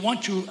 Said, they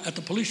want you at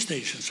the police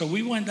station. So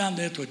we went down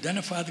there to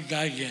identify the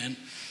guy again.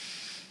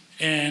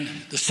 And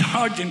the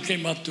sergeant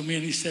came up to me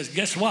and he says,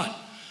 guess what?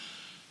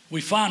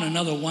 We found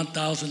another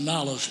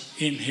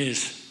 $1,000 in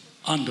his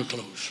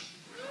underclothes.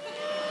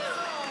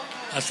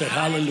 I said,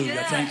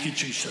 hallelujah. Thank you,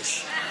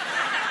 Jesus.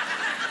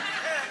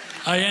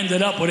 I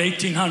ended up with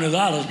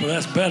 $1,800, but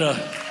that's better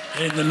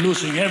than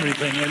losing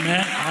everything.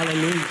 Amen.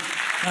 Hallelujah.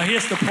 Now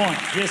here's the point.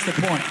 Here's the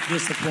point.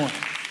 Here's the point.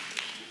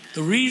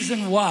 The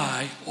reason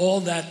why all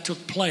that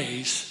took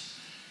place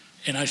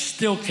and I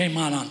still came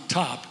out on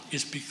top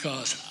is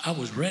because I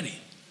was ready.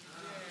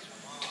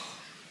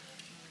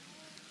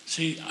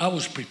 See, I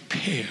was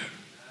prepared.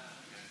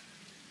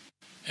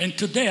 And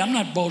today, I'm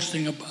not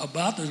boasting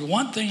about this.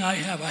 One thing I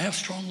have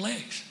strong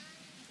legs.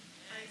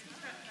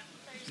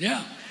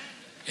 Yeah.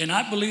 And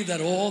I believe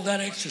that all that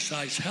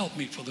exercise helped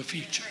me for the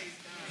future.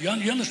 You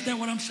understand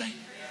what I'm saying?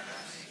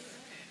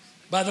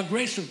 By the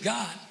grace of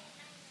God.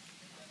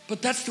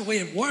 But that's the way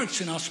it works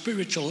in our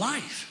spiritual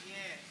life.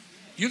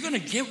 You're going to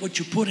get what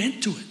you put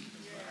into it.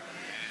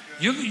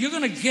 You're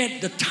going to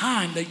get the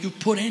time that you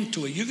put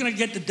into it. You're going to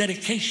get the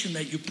dedication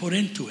that you put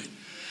into it.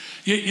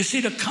 You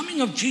see, the coming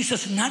of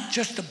Jesus is not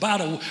just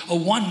about a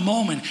one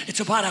moment.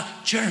 It's about a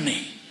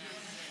journey.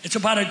 It's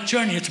about a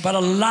journey. It's about a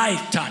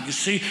lifetime. You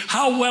see,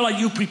 how well are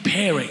you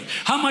preparing?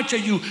 How much are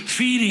you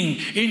feeding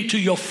into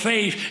your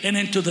faith and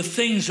into the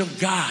things of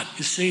God?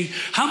 You see,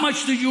 how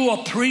much do you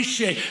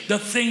appreciate the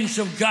things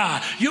of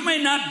God? You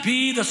may not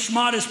be the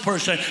smartest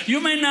person.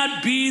 You may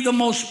not be the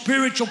most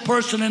spiritual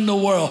person in the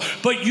world,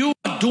 but you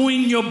are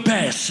doing your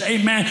best.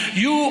 Amen.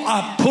 You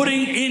are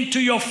putting into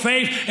your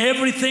faith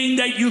everything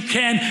that you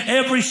can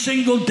every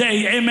single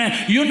day.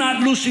 Amen. You're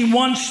not losing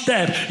one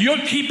step.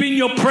 You're keeping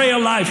your prayer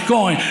life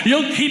going.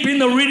 You're keeping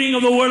the reading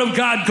of the Word of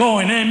God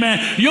going. Amen.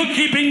 You're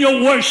keeping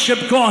your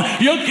worship going.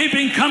 You're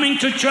keeping coming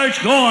to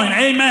church going.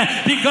 Amen.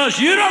 Because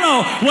you don't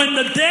know when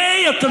the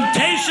day of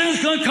temptation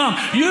is going to come.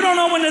 You don't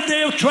know when the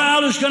day of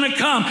trial is going to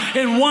come.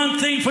 And one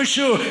thing for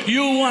sure,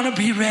 you want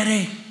to be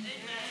ready.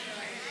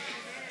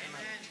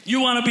 You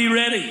want to be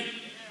ready.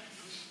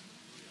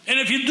 And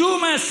if you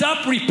do mess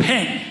up,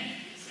 repent.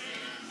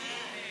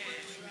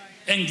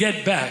 And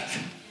get back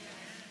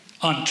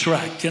on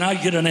track. Can I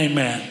get an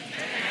amen?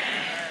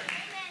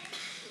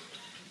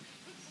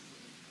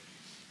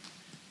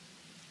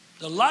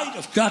 The light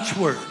of God's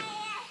Word.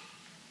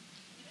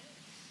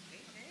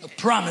 The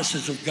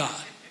promises of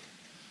God.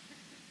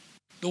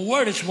 The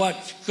Word is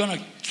what's going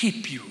to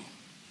keep you.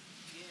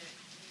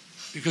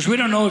 Because we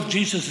don't know if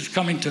Jesus is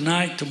coming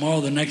tonight,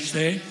 tomorrow, the next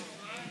day.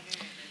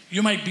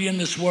 You might be in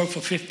this world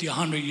for 50,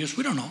 100 years.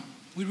 We don't know.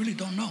 We really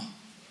don't know.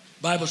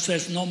 The Bible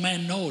says no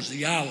man knows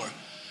the hour,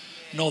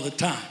 nor the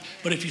time.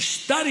 But if you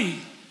study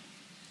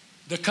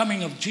the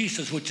coming of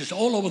Jesus, which is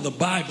all over the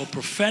Bible,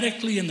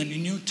 prophetically in the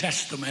New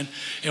Testament,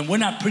 and we're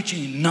not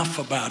preaching enough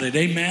about it.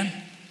 Amen?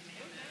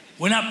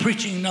 We're not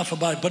preaching enough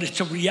about it, but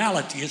it's a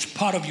reality. It's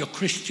part of your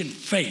Christian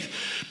faith.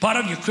 Part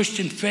of your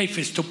Christian faith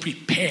is to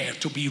prepare,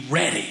 to be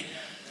ready,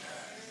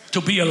 to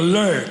be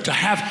alert, to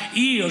have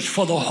ears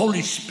for the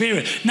Holy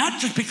Spirit.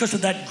 Not just because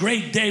of that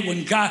great day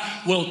when God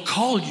will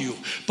call you,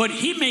 but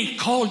He may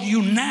call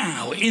you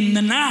now, in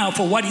the now,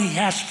 for what He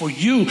has for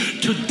you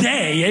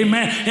today.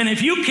 Amen. And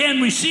if you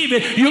can't receive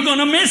it, you're going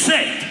to miss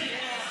it.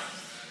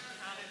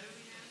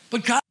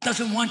 But God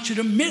doesn't want you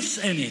to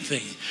miss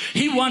anything.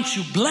 He wants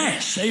you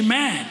blessed.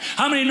 Amen.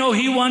 How many know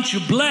he wants you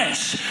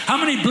blessed? How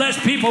many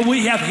blessed people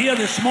we have here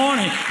this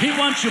morning? He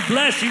wants you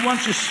blessed. He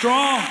wants you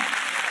strong.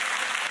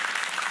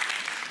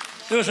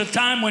 There was a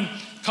time when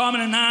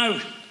Carmen and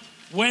I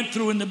went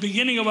through, in the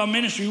beginning of our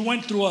ministry, we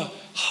went through a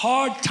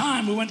hard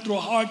time.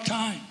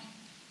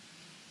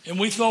 And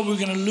we thought we were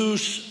going to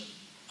lose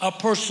our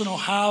personal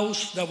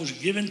house that was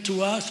given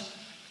to us.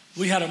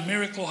 We had a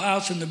miracle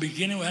house in the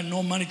beginning. We had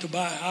no money to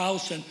buy a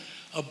house, and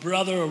a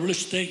brother, a real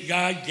estate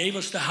guy, gave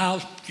us the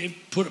house,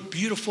 put a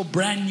beautiful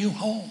brand new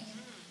home,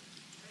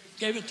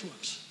 gave it to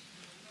us.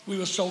 We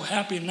were so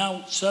happy.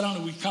 Now suddenly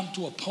we come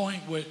to a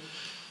point where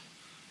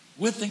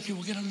we're thinking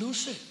we're going to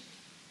lose it.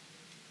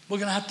 We're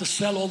going to have to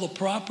sell all the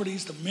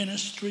properties, the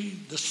ministry,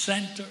 the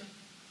center.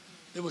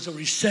 There was a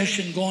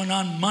recession going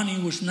on. Money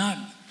was not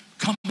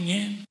coming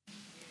in.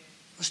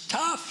 It was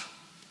tough.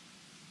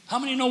 How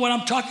many know what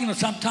I'm talking about?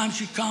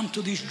 Sometimes you come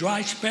to these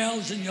dry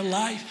spells in your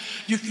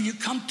life. You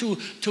come to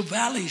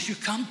valleys. You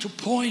come to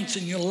points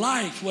in your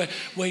life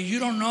where you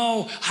don't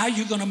know how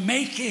you're going to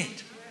make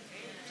it.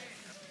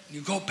 You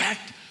go back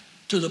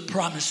to the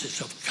promises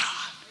of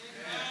God.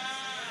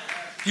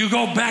 You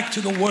go back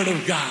to the Word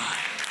of God.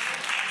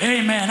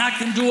 Amen. I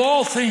can do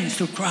all things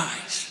through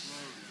Christ.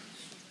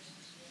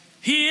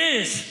 He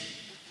is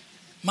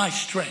my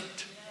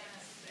strength.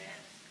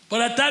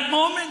 But at that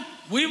moment,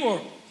 we were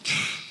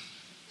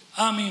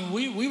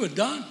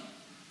done,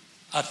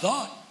 I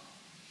thought.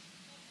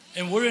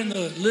 And we're in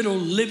the little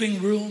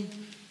living room,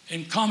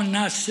 and Carmen and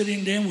I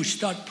sitting there, and we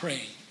start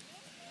praying.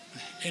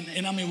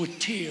 And with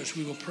tears,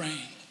 we were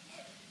praying,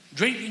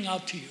 drinking our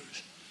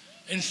tears.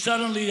 And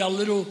suddenly, our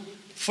little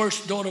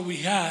first daughter we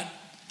had,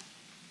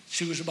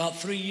 she was about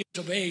 3 years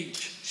of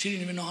age. She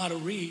didn't even know how to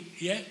read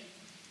yet.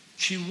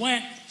 She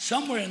went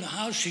somewhere in the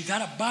house. She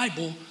got a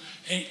Bible,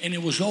 and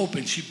it was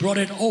open. She brought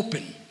it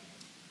open,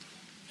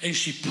 and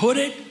she put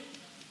it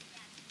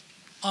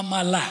on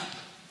my lap.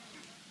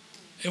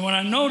 And when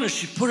I noticed,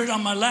 she put it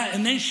on my lap,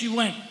 and then she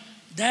went,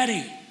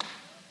 "Daddy,"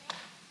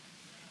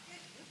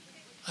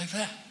 like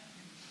that.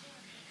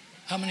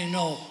 How many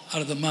know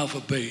out of the mouth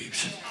of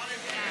babes,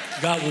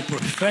 God will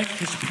perfect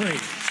his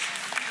praise?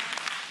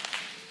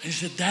 And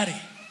she said,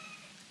 "Daddy."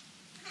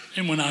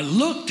 And when I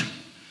looked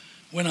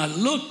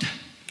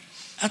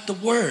at the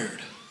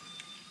word,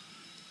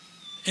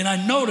 and I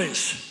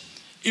noticed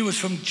it was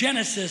from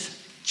Genesis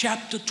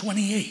chapter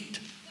 28.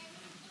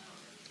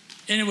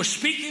 And it was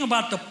speaking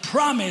about the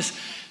promise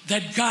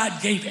that God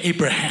gave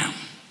Abraham.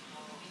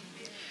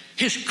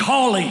 His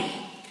calling.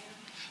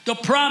 The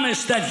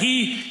promise that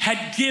he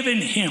had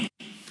given him.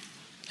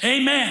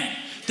 Amen.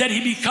 That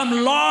he become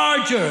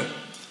larger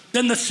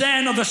than the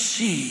sand of the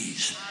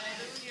seas.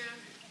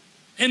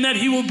 And that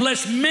he will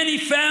bless many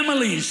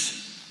families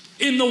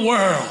in the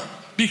world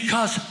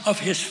because of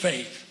his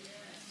faith.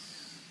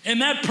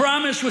 And that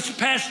promise was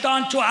passed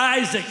on to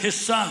Isaac, his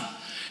son.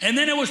 And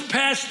then it was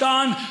passed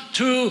on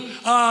to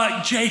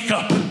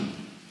Jacob.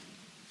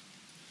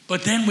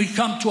 But then we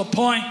come to a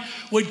point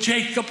where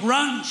Jacob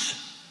runs.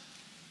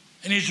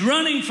 And he's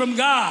running from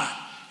God.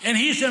 And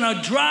he's in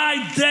a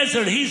dry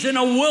desert. He's in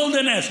a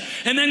wilderness.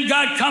 And then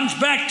God comes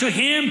back to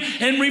him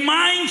and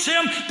reminds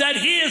him that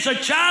he is a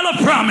child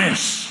of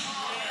promise.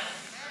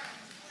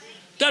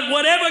 That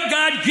whatever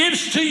God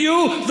gives to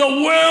you, the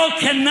world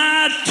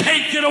cannot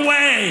take it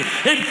away.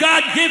 If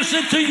God gives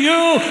it to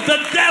you, the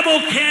devil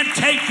can't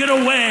take it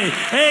away.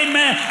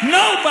 Amen.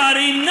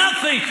 Nobody,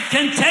 nothing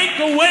can take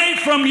away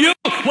from you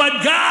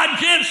what God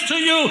gives to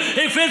you.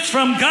 If it's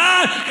from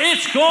God,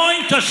 it's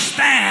going to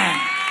stand.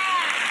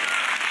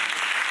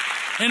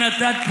 And at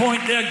that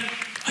point there,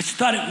 I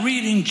started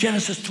reading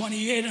Genesis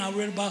 28, and I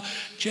read about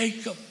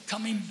Jacob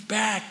coming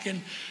back,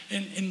 and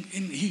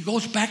he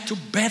goes back to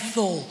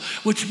Bethel,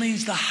 which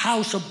means the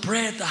house of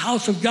bread, the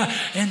house of God.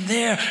 And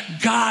there,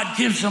 God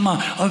gives him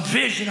a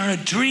vision or a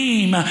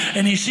dream,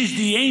 and he sees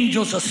the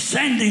angels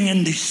ascending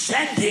and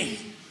descending.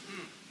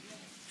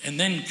 And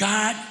then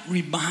God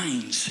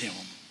reminds him.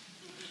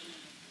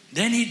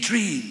 Then he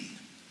dreamed,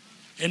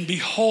 and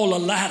behold, a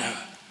ladder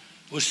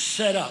was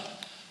set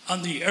up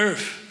on the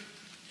earth,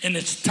 and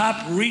its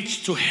top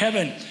reached to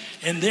heaven.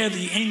 And there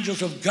the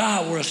angels of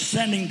God were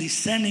ascending,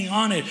 descending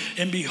on it.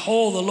 And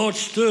behold, the Lord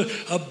stood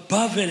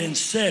above it and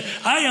said,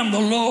 "I am the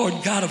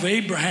Lord God of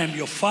Abraham,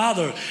 your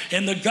father,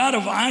 and the God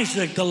of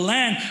Isaac. The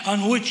land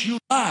on which you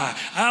lie,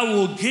 I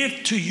will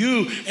give to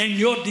you and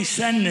your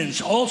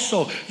descendants.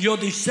 Also, your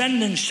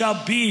descendants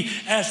shall be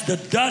as the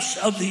dust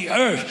of the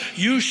earth.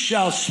 You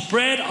shall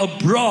spread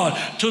abroad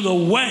to the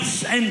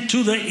west and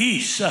to the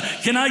east."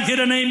 Can I get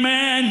an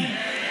amen?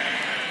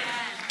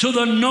 To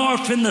the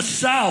north and the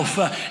south,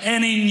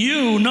 and in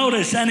you,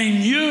 notice, and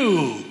in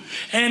you,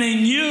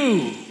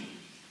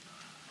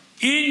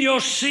 In your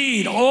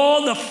seed,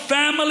 all the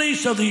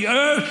families of the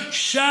earth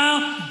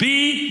shall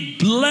be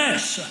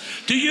blessed.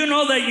 Do you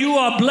know that you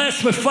are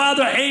blessed with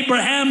Father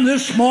Abraham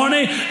this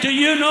morning? Do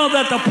you know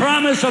that the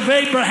promise of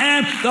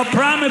Abraham, the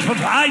promise of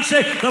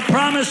Isaac, the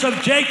promise of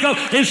Jacob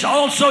is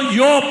also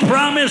your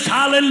promise?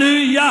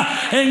 Hallelujah.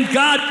 And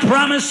God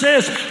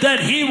promises that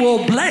he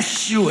will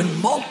bless you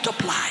and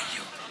multiply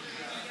you.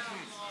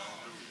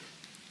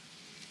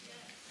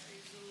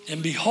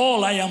 And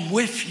behold, I am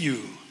with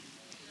you.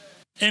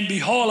 And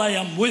behold, I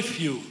am with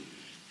you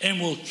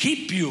and will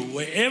keep you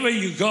wherever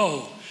you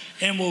go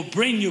and will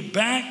bring you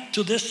back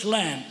to this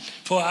land.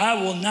 For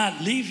I will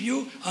not leave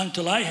you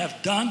until I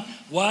have done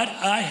what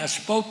I have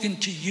spoken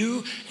to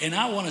you. And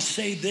I want to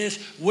say this.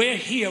 We're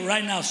here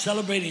right now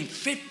celebrating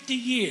 50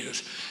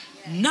 years.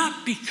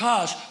 Not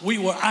because we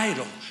were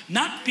idle.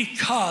 Not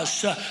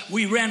because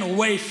we ran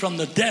away from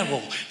the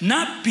devil.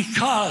 Not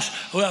because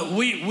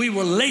we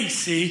were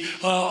lazy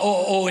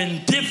or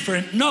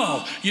indifferent.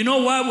 No. You know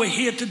why we're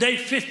here today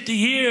 50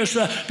 years?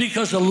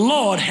 Because the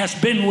Lord has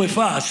been with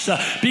us.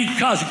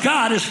 Because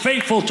God is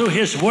faithful to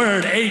his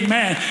word.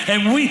 Amen.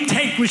 And we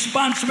take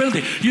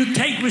responsibility. You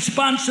take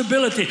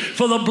responsibility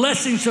for the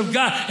blessings of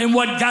God and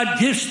what God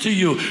gives to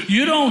you.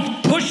 You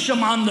don't push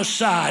them on the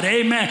side.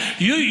 Amen.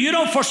 You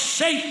don't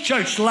forsake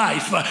church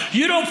life.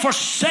 You don't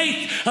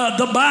forsake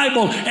the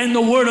Bible and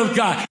the Word of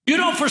God. You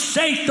don't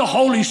forsake the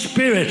Holy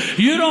Spirit.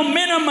 You don't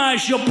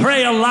minimize your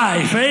prayer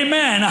life.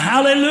 Amen.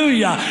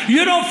 Hallelujah.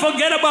 You don't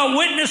forget about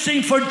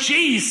witnessing for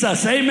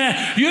Jesus. Amen.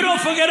 You don't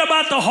forget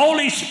about the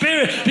Holy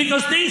Spirit,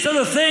 because these are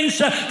the things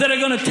that are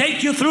going to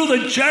take you through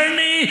the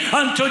journey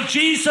until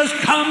Jesus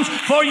comes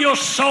for your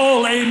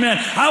soul. Amen.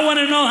 I want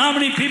to know how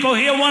many people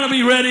here want to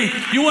be ready.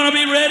 You want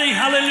to be ready?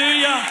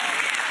 Hallelujah.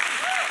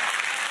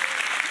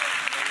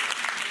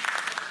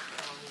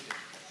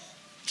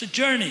 It's a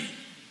journey.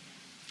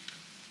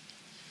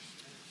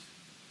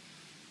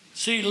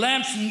 See,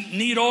 lamps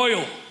need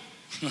oil.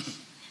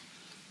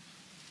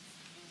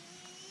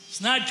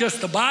 It's not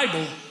just the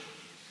Bible.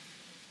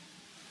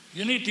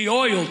 You need the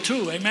oil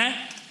too, amen?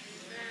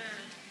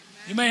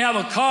 You may have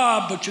a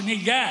car, but you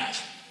need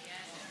gas.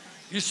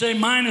 You say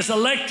mine is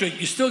electric,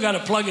 you still got to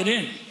plug it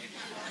in.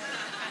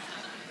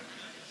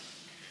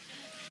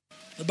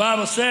 The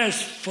Bible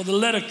says, for the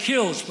letter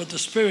kills, but the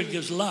Spirit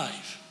gives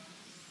life.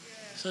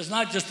 So it's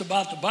not just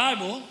about the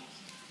Bible,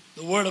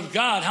 the Word of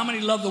God. How many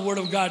love the Word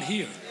of God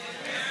here?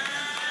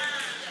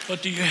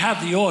 But do you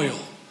have the oil?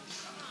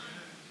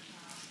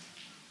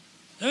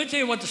 Let me tell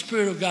you what the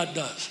Spirit of God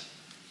does.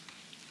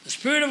 The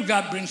Spirit of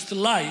God brings to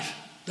life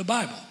the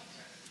Bible.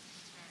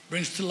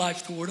 Brings to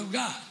life the Word of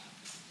God.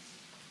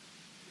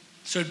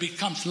 So it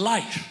becomes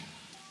life.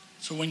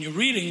 So when you're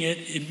reading it,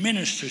 it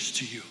ministers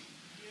to you.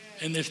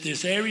 And if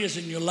there's areas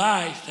in your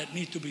life that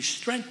need to be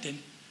strengthened,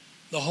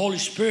 the Holy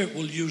Spirit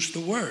will use the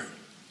Word.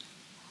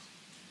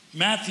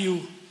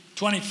 Matthew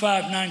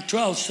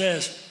 25:9-12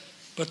 says,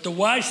 but the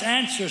wise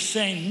answer,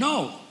 saying,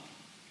 no,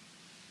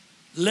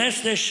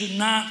 lest there should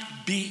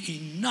not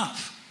be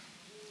enough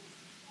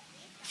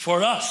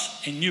for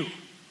us and you.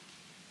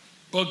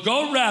 But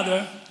go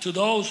rather to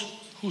those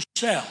who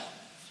sell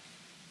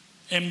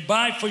and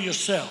buy for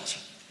yourselves.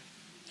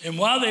 And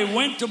while they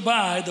went to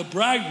buy, the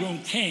bridegroom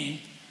came,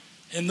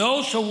 and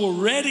those who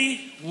were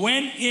ready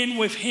went in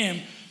with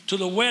him to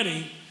the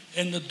wedding,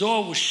 and the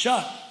door was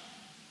shut.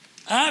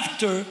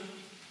 After,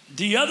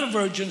 the other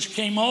virgins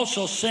came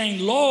also, saying,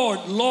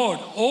 Lord, Lord,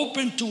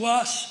 open to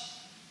us.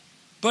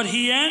 But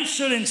he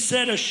answered and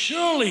said,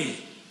 surely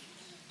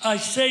I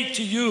say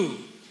to you,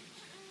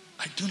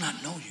 I do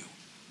not know you.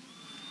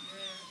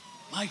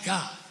 My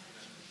God,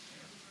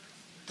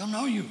 don't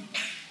know you.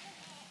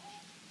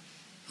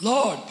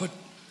 Lord, but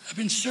I've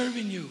been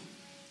serving you.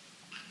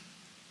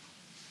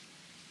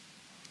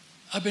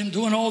 I've been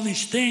doing all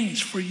these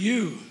things for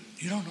you.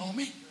 You don't know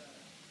me?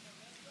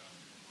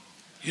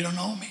 You don't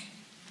know me?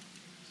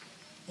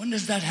 When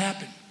does that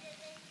happen?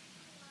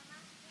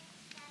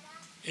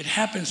 It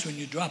happens when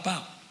you drop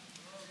out.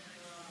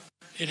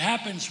 It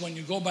happens when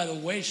you go by the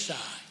wayside.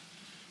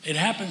 It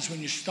happens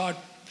when you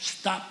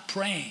stop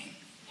praying.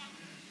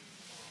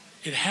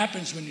 It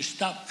happens when you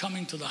stop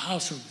coming to the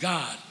house of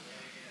God,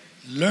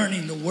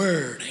 learning the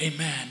word,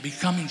 amen,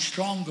 becoming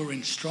stronger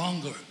and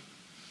stronger.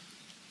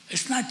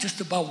 It's not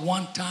just about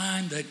one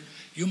time that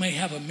you may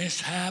have a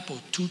mishap, or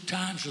 2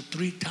 times or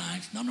 3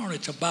 times. No,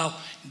 it's about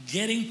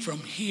getting from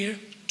here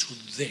to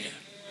there.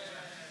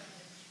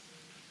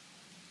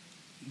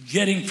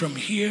 Getting from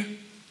here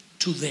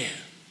to there.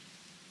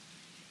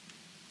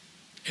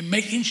 And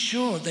making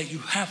sure that you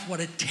have what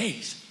it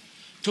takes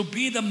to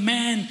be the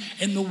man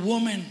and the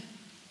woman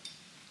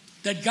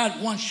that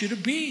God wants you to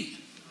be.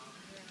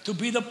 To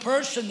be the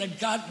person that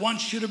God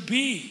wants you to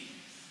be,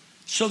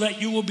 so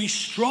that you will be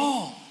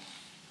strong.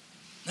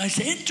 Now it's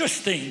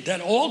interesting that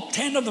all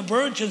 10 of the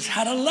virgins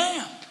had a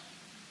lamp.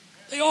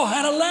 They all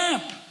had a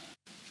lamp.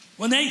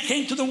 When they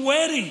came to the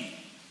wedding,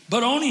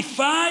 but only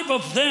 5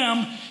 of them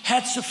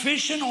had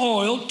sufficient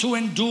oil to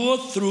endure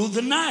through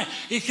the night.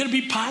 It could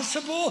be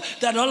possible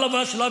that all of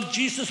us love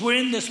Jesus. We're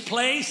in this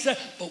place,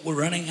 but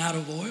we're running out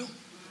of oil.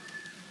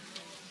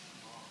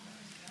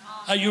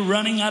 Are you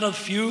running out of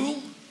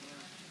fuel?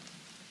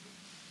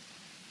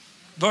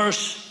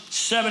 Verse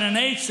 7 and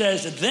 8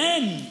 says,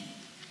 then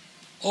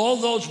all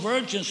those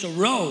virgins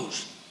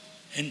arose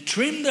and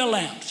trimmed their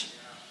lamps.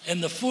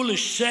 And the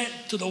foolish said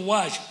to the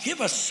wise,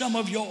 give us some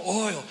of your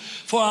oil,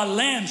 for our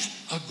lamps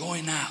are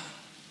going out.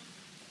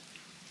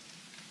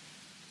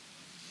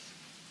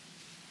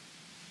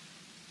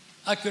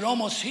 I could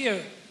almost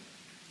hear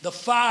the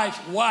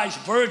 5 wise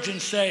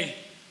virgins say,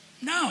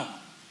 no,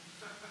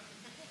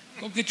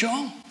 go get your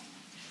own.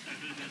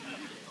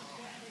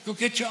 Go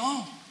get your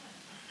own.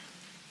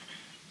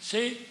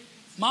 See,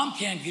 mom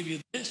can't give you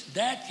this.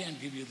 Dad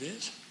can't give you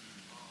this.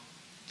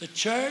 The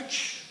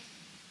church,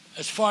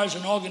 as far as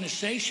an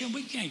organization,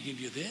 we can't give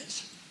you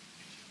this.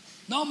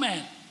 No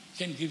man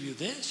can give you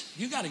this.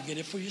 You got to get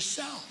it for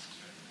yourself.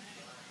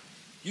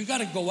 You got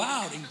to go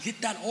out and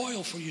get that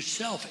oil for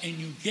yourself. And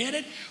you get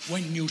it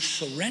when you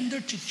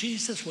surrender to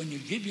Jesus, when you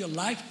give your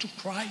life to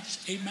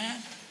Christ.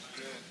 Amen.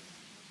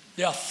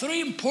 There are 3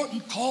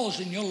 important calls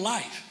in your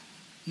life.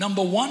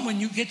 Number 1, when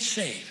you get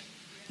saved.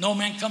 No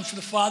man comes to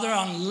the Father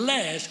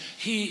unless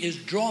he is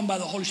drawn by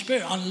the Holy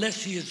Spirit,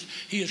 unless he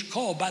is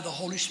called by the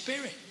Holy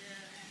Spirit.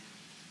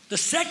 The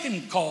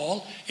second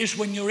call is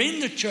when you're in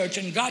the church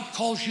and God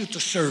calls you to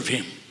serve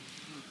him.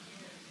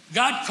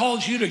 God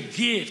calls you to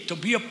give, to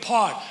be a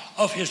part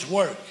of his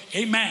work.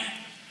 Amen.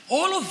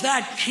 All of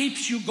that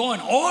keeps you going.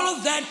 All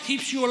of that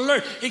keeps you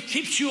alert. It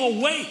keeps you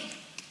awake.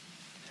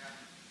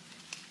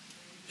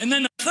 And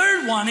then the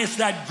third one is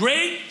that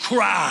great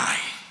cry.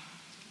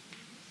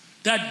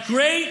 That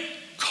great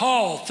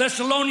call.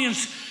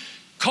 Thessalonians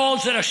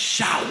calls it a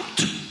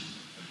shout.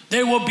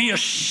 There will be a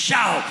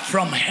shout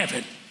from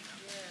heaven.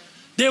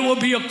 There will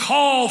be a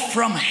call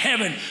from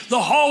heaven.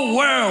 The whole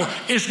world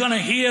is going to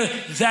hear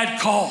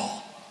that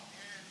call.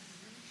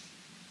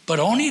 But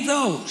only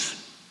those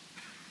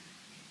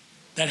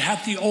that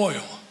have the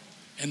oil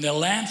and their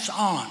lamps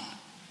on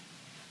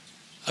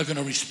are going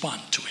to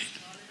respond to it.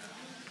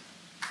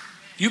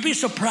 You'd be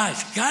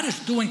surprised. God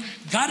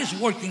is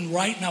working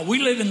right now.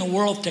 We live in the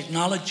world of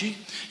technology,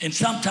 and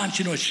sometimes,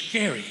 it's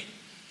scary.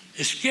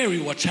 It's scary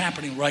what's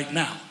happening right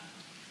now.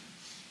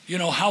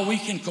 How we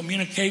can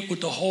communicate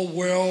with the whole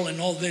world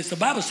and all this. The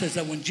Bible says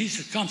that when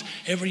Jesus comes,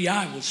 every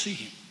eye will see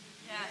him.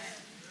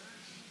 Yes.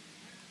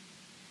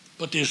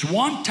 But there's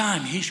one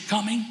time he's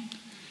coming.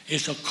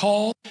 It's a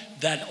call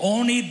that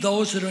only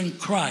those that are in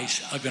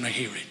Christ are going to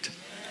hear it.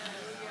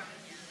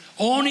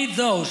 Only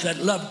those that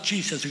love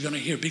Jesus are going to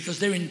hear, because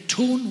they're in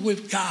tune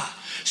with God.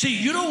 See,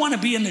 you don't want to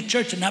be in the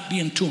church and not be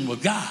in tune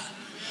with God.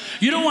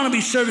 You don't want to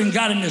be serving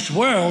God in this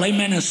world,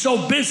 amen, and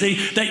so busy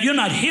that you're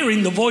not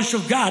hearing the voice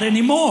of God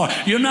anymore.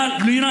 You're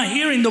not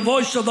hearing the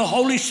voice of the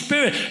Holy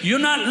Spirit. You're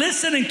not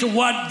listening to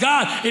what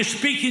God is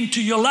speaking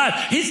to your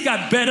life. He's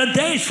got better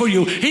days for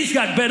you. He's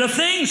got better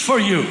things for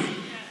you.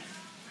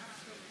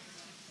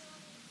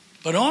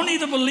 But only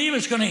the believer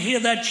is going to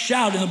hear that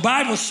shout. And the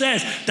Bible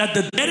says that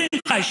the dead in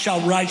Christ shall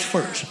rise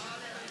first.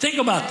 Think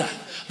about that.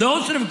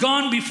 Those that have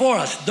gone before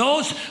us,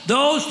 those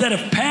that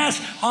have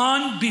passed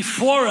on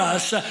before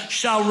us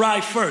shall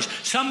rise first.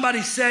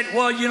 Somebody said,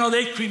 well,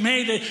 they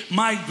cremated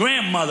my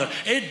grandmother.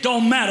 It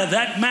don't matter.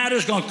 That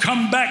matter's going to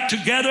come back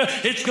together.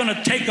 It's going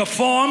to take a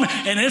form,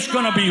 and it's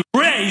going to be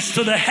raised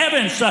to the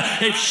heavens.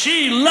 If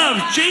she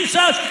loves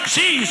Jesus,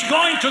 she's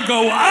going to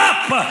go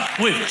up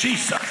with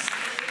Jesus.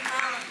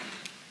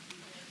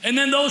 And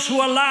then those who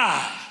are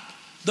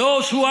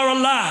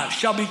alive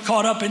shall be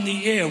caught up in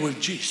the air with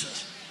Jesus.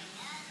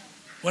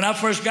 When I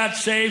first got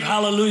saved,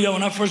 hallelujah,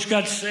 when I first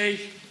got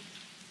saved,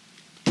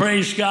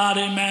 praise God,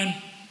 amen,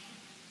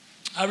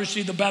 I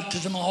received the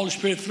baptism of the Holy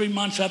Spirit. 3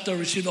 months after I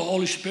received the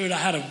Holy Spirit, I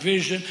had a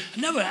vision.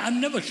 I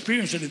never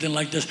experienced anything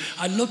like this.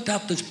 I looked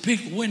out this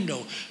big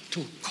window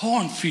to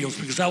cornfields,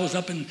 because I was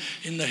up in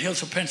the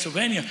hills of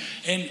Pennsylvania,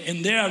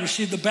 and there I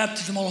received the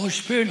baptism of the Holy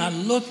Spirit, and I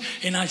look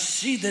and I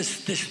see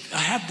I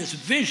have this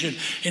vision,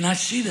 and I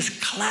see this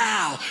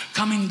cloud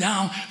coming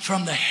down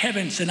from the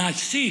heavens, and I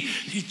see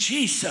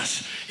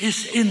Jesus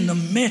is in the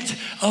midst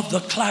of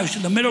the clouds,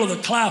 in the middle of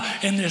the cloud,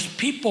 and there's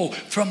people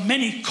from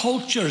many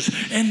cultures,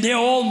 and they're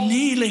all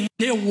kneeling,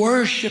 they're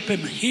worshiping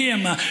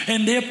him,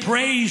 and they're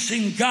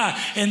praising God,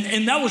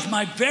 and that was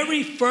my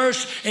very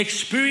first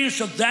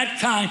experience of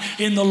that kind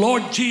in the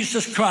Lord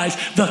Jesus Christ,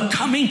 the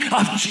coming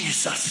of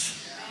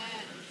Jesus.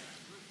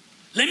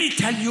 Let me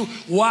tell you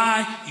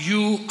why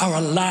you are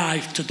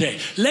alive today.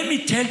 Let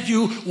me tell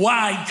you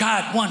why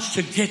God wants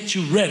to get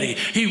you ready.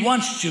 He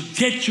wants to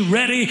get you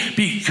ready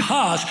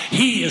because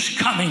he is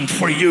coming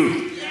for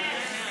you.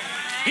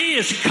 He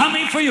is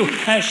coming for you.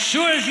 As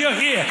sure as you're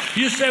here,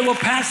 you say, well,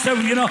 Pastor,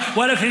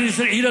 what if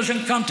he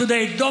doesn't come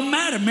today? It don't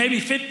matter. Maybe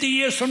 50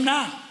 years from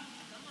now.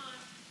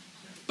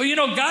 But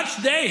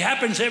God's day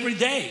happens every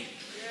day.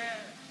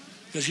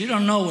 Because you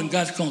don't know when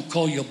God's going to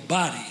call your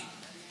body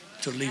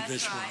to leave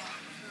this world.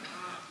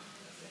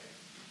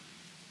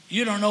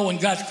 You don't know when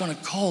God's going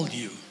to call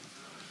you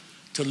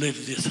to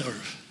live this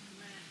earth.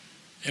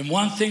 And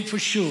one thing for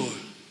sure,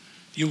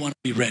 you want to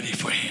be ready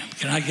for him.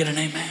 Can I get an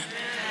amen?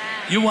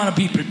 You want to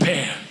be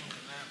prepared.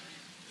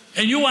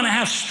 And you want to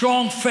have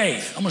strong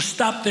faith. I'm going to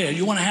stop there.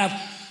 You want to have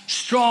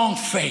strong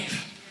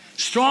faith.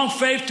 Strong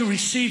faith to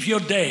receive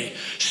your day.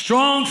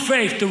 Strong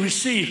faith to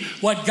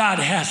receive what God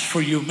has for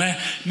you, man.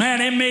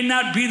 Man, it may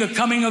not be the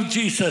coming of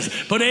Jesus,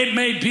 but it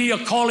may be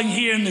a calling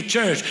here in the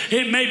church.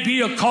 It may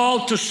be a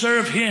call to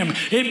serve him.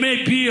 It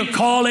may be a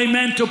call,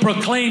 amen, to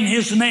proclaim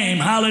his name.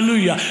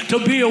 Hallelujah. To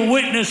be a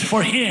witness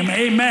for him.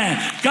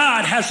 Amen.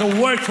 God has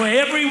a work for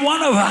every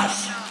one of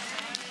us.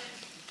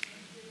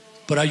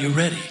 But are you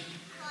ready?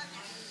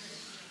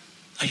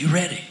 Are you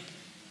ready?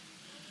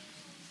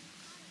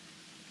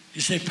 You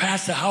say,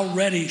 Pastor, how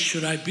ready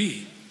should I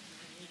be?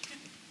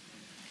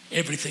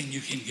 Everything you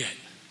can get.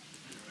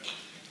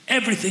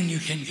 Everything you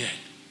can get.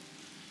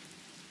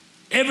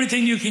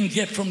 Everything you can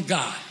get from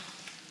God,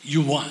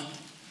 you want.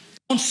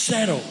 Don't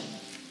settle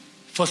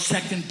for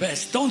second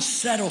best. Don't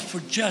settle for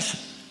just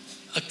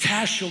a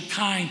casual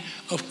kind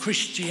of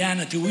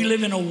Christianity. We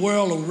live in a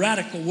world, a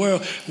radical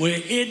world, where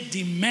it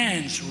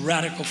demands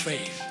radical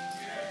faith.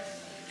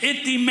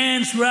 It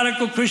demands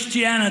radical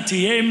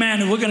Christianity.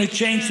 Amen. We're going to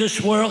change this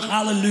world.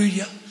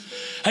 Hallelujah.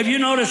 Have you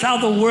noticed how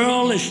the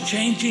world is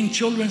changing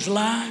children's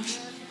lives?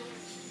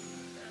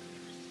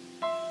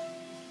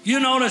 You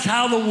notice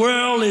how the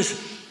world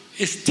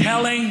is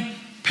telling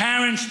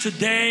parents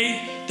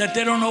today that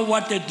they don't know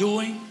what they're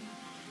doing?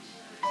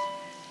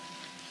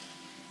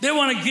 They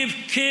want to give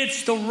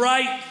kids the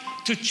right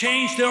to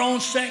change their own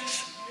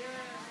sex.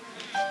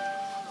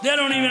 They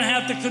don't even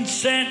have to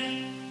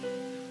consent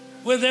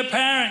with their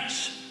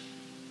parents.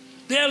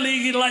 They're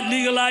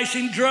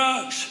legalizing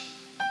drugs.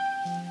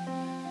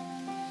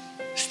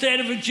 State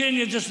of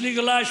Virginia just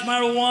legalized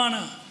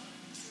marijuana.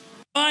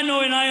 I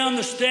know and I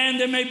understand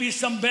there may be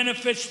some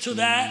benefits to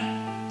that.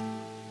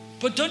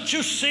 But don't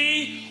you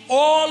see,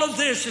 all of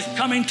this is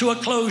coming to a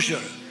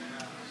closure.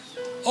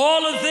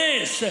 All of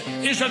this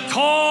is a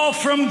call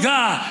from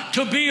God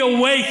to be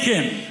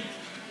awakened.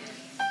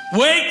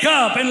 Wake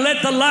up and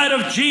let the light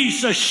of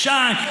Jesus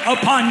shine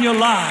upon your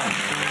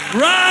life.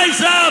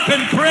 Rise up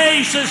and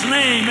praise his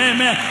name.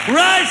 Amen.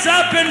 Rise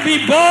up and be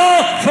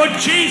bold for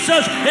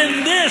Jesus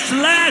in this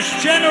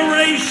last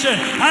generation.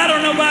 I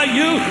don't know about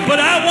you, but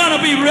I want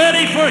to be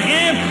ready for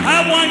him.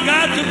 I want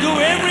God to do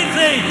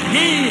everything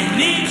he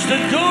needs to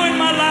do in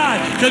my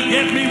life to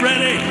get me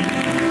ready.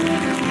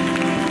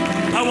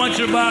 I want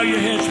you to bow your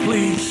heads,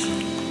 please.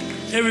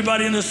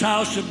 Everybody in this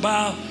house should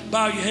bow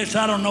your heads.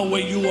 I don't know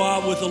where you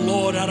are with the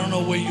Lord. I don't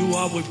know where you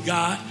are with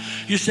God.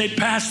 You say,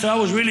 Pastor, I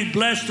was really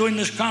blessed during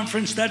this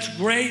conference. That's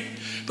great.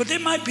 But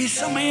there might be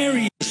some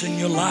areas in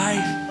your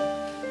life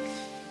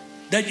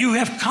that you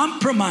have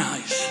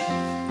compromised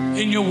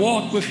in your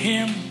walk with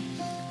him.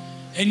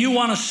 And you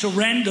want to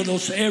surrender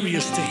those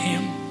areas to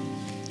him.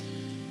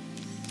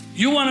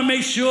 You want to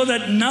make sure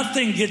that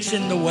nothing gets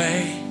in the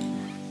way.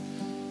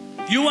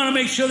 You want to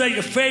make sure that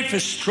your faith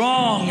is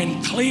strong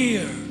and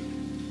clear.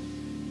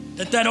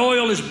 That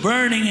oil is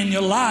burning in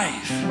your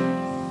life.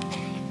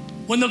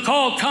 When the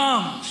call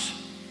comes,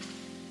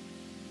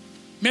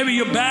 maybe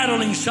you're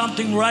battling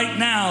something right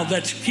now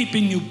that's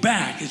keeping you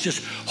back. It's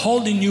just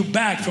holding you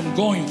back from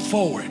going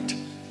forward.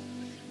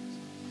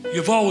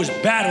 You've always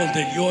battled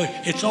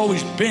it. It's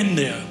always been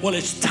there. Well,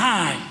 it's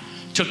time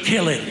to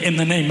kill it in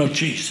the name of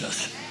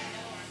Jesus.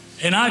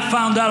 And I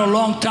found out a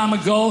long time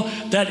ago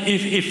that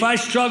if I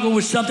struggle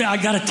with something, I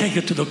got to take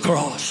it to the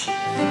cross.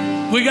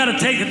 We got to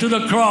take it to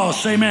the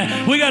cross,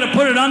 amen. We got to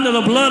put it under the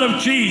blood of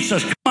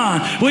Jesus. Come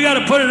on. We got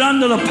to put it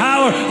under the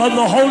power of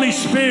the Holy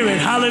Spirit.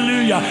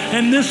 Hallelujah.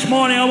 And this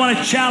morning, I want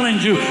to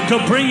challenge you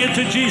to bring it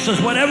to Jesus.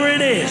 Whatever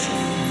it is,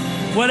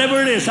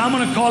 I'm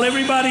going to call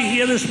everybody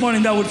here this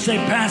morning that would say,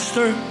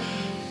 Pastor,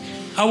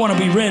 I want to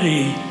be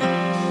ready.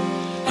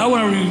 I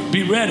want to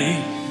be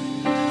ready.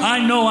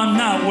 I know I'm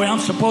not where I'm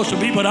supposed to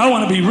be, but I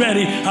want to be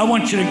ready. I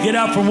want you to get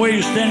out from where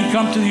you stand and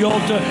come to the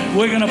altar.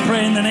 We're going to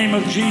pray in the name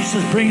of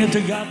Jesus. Bring it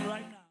to God.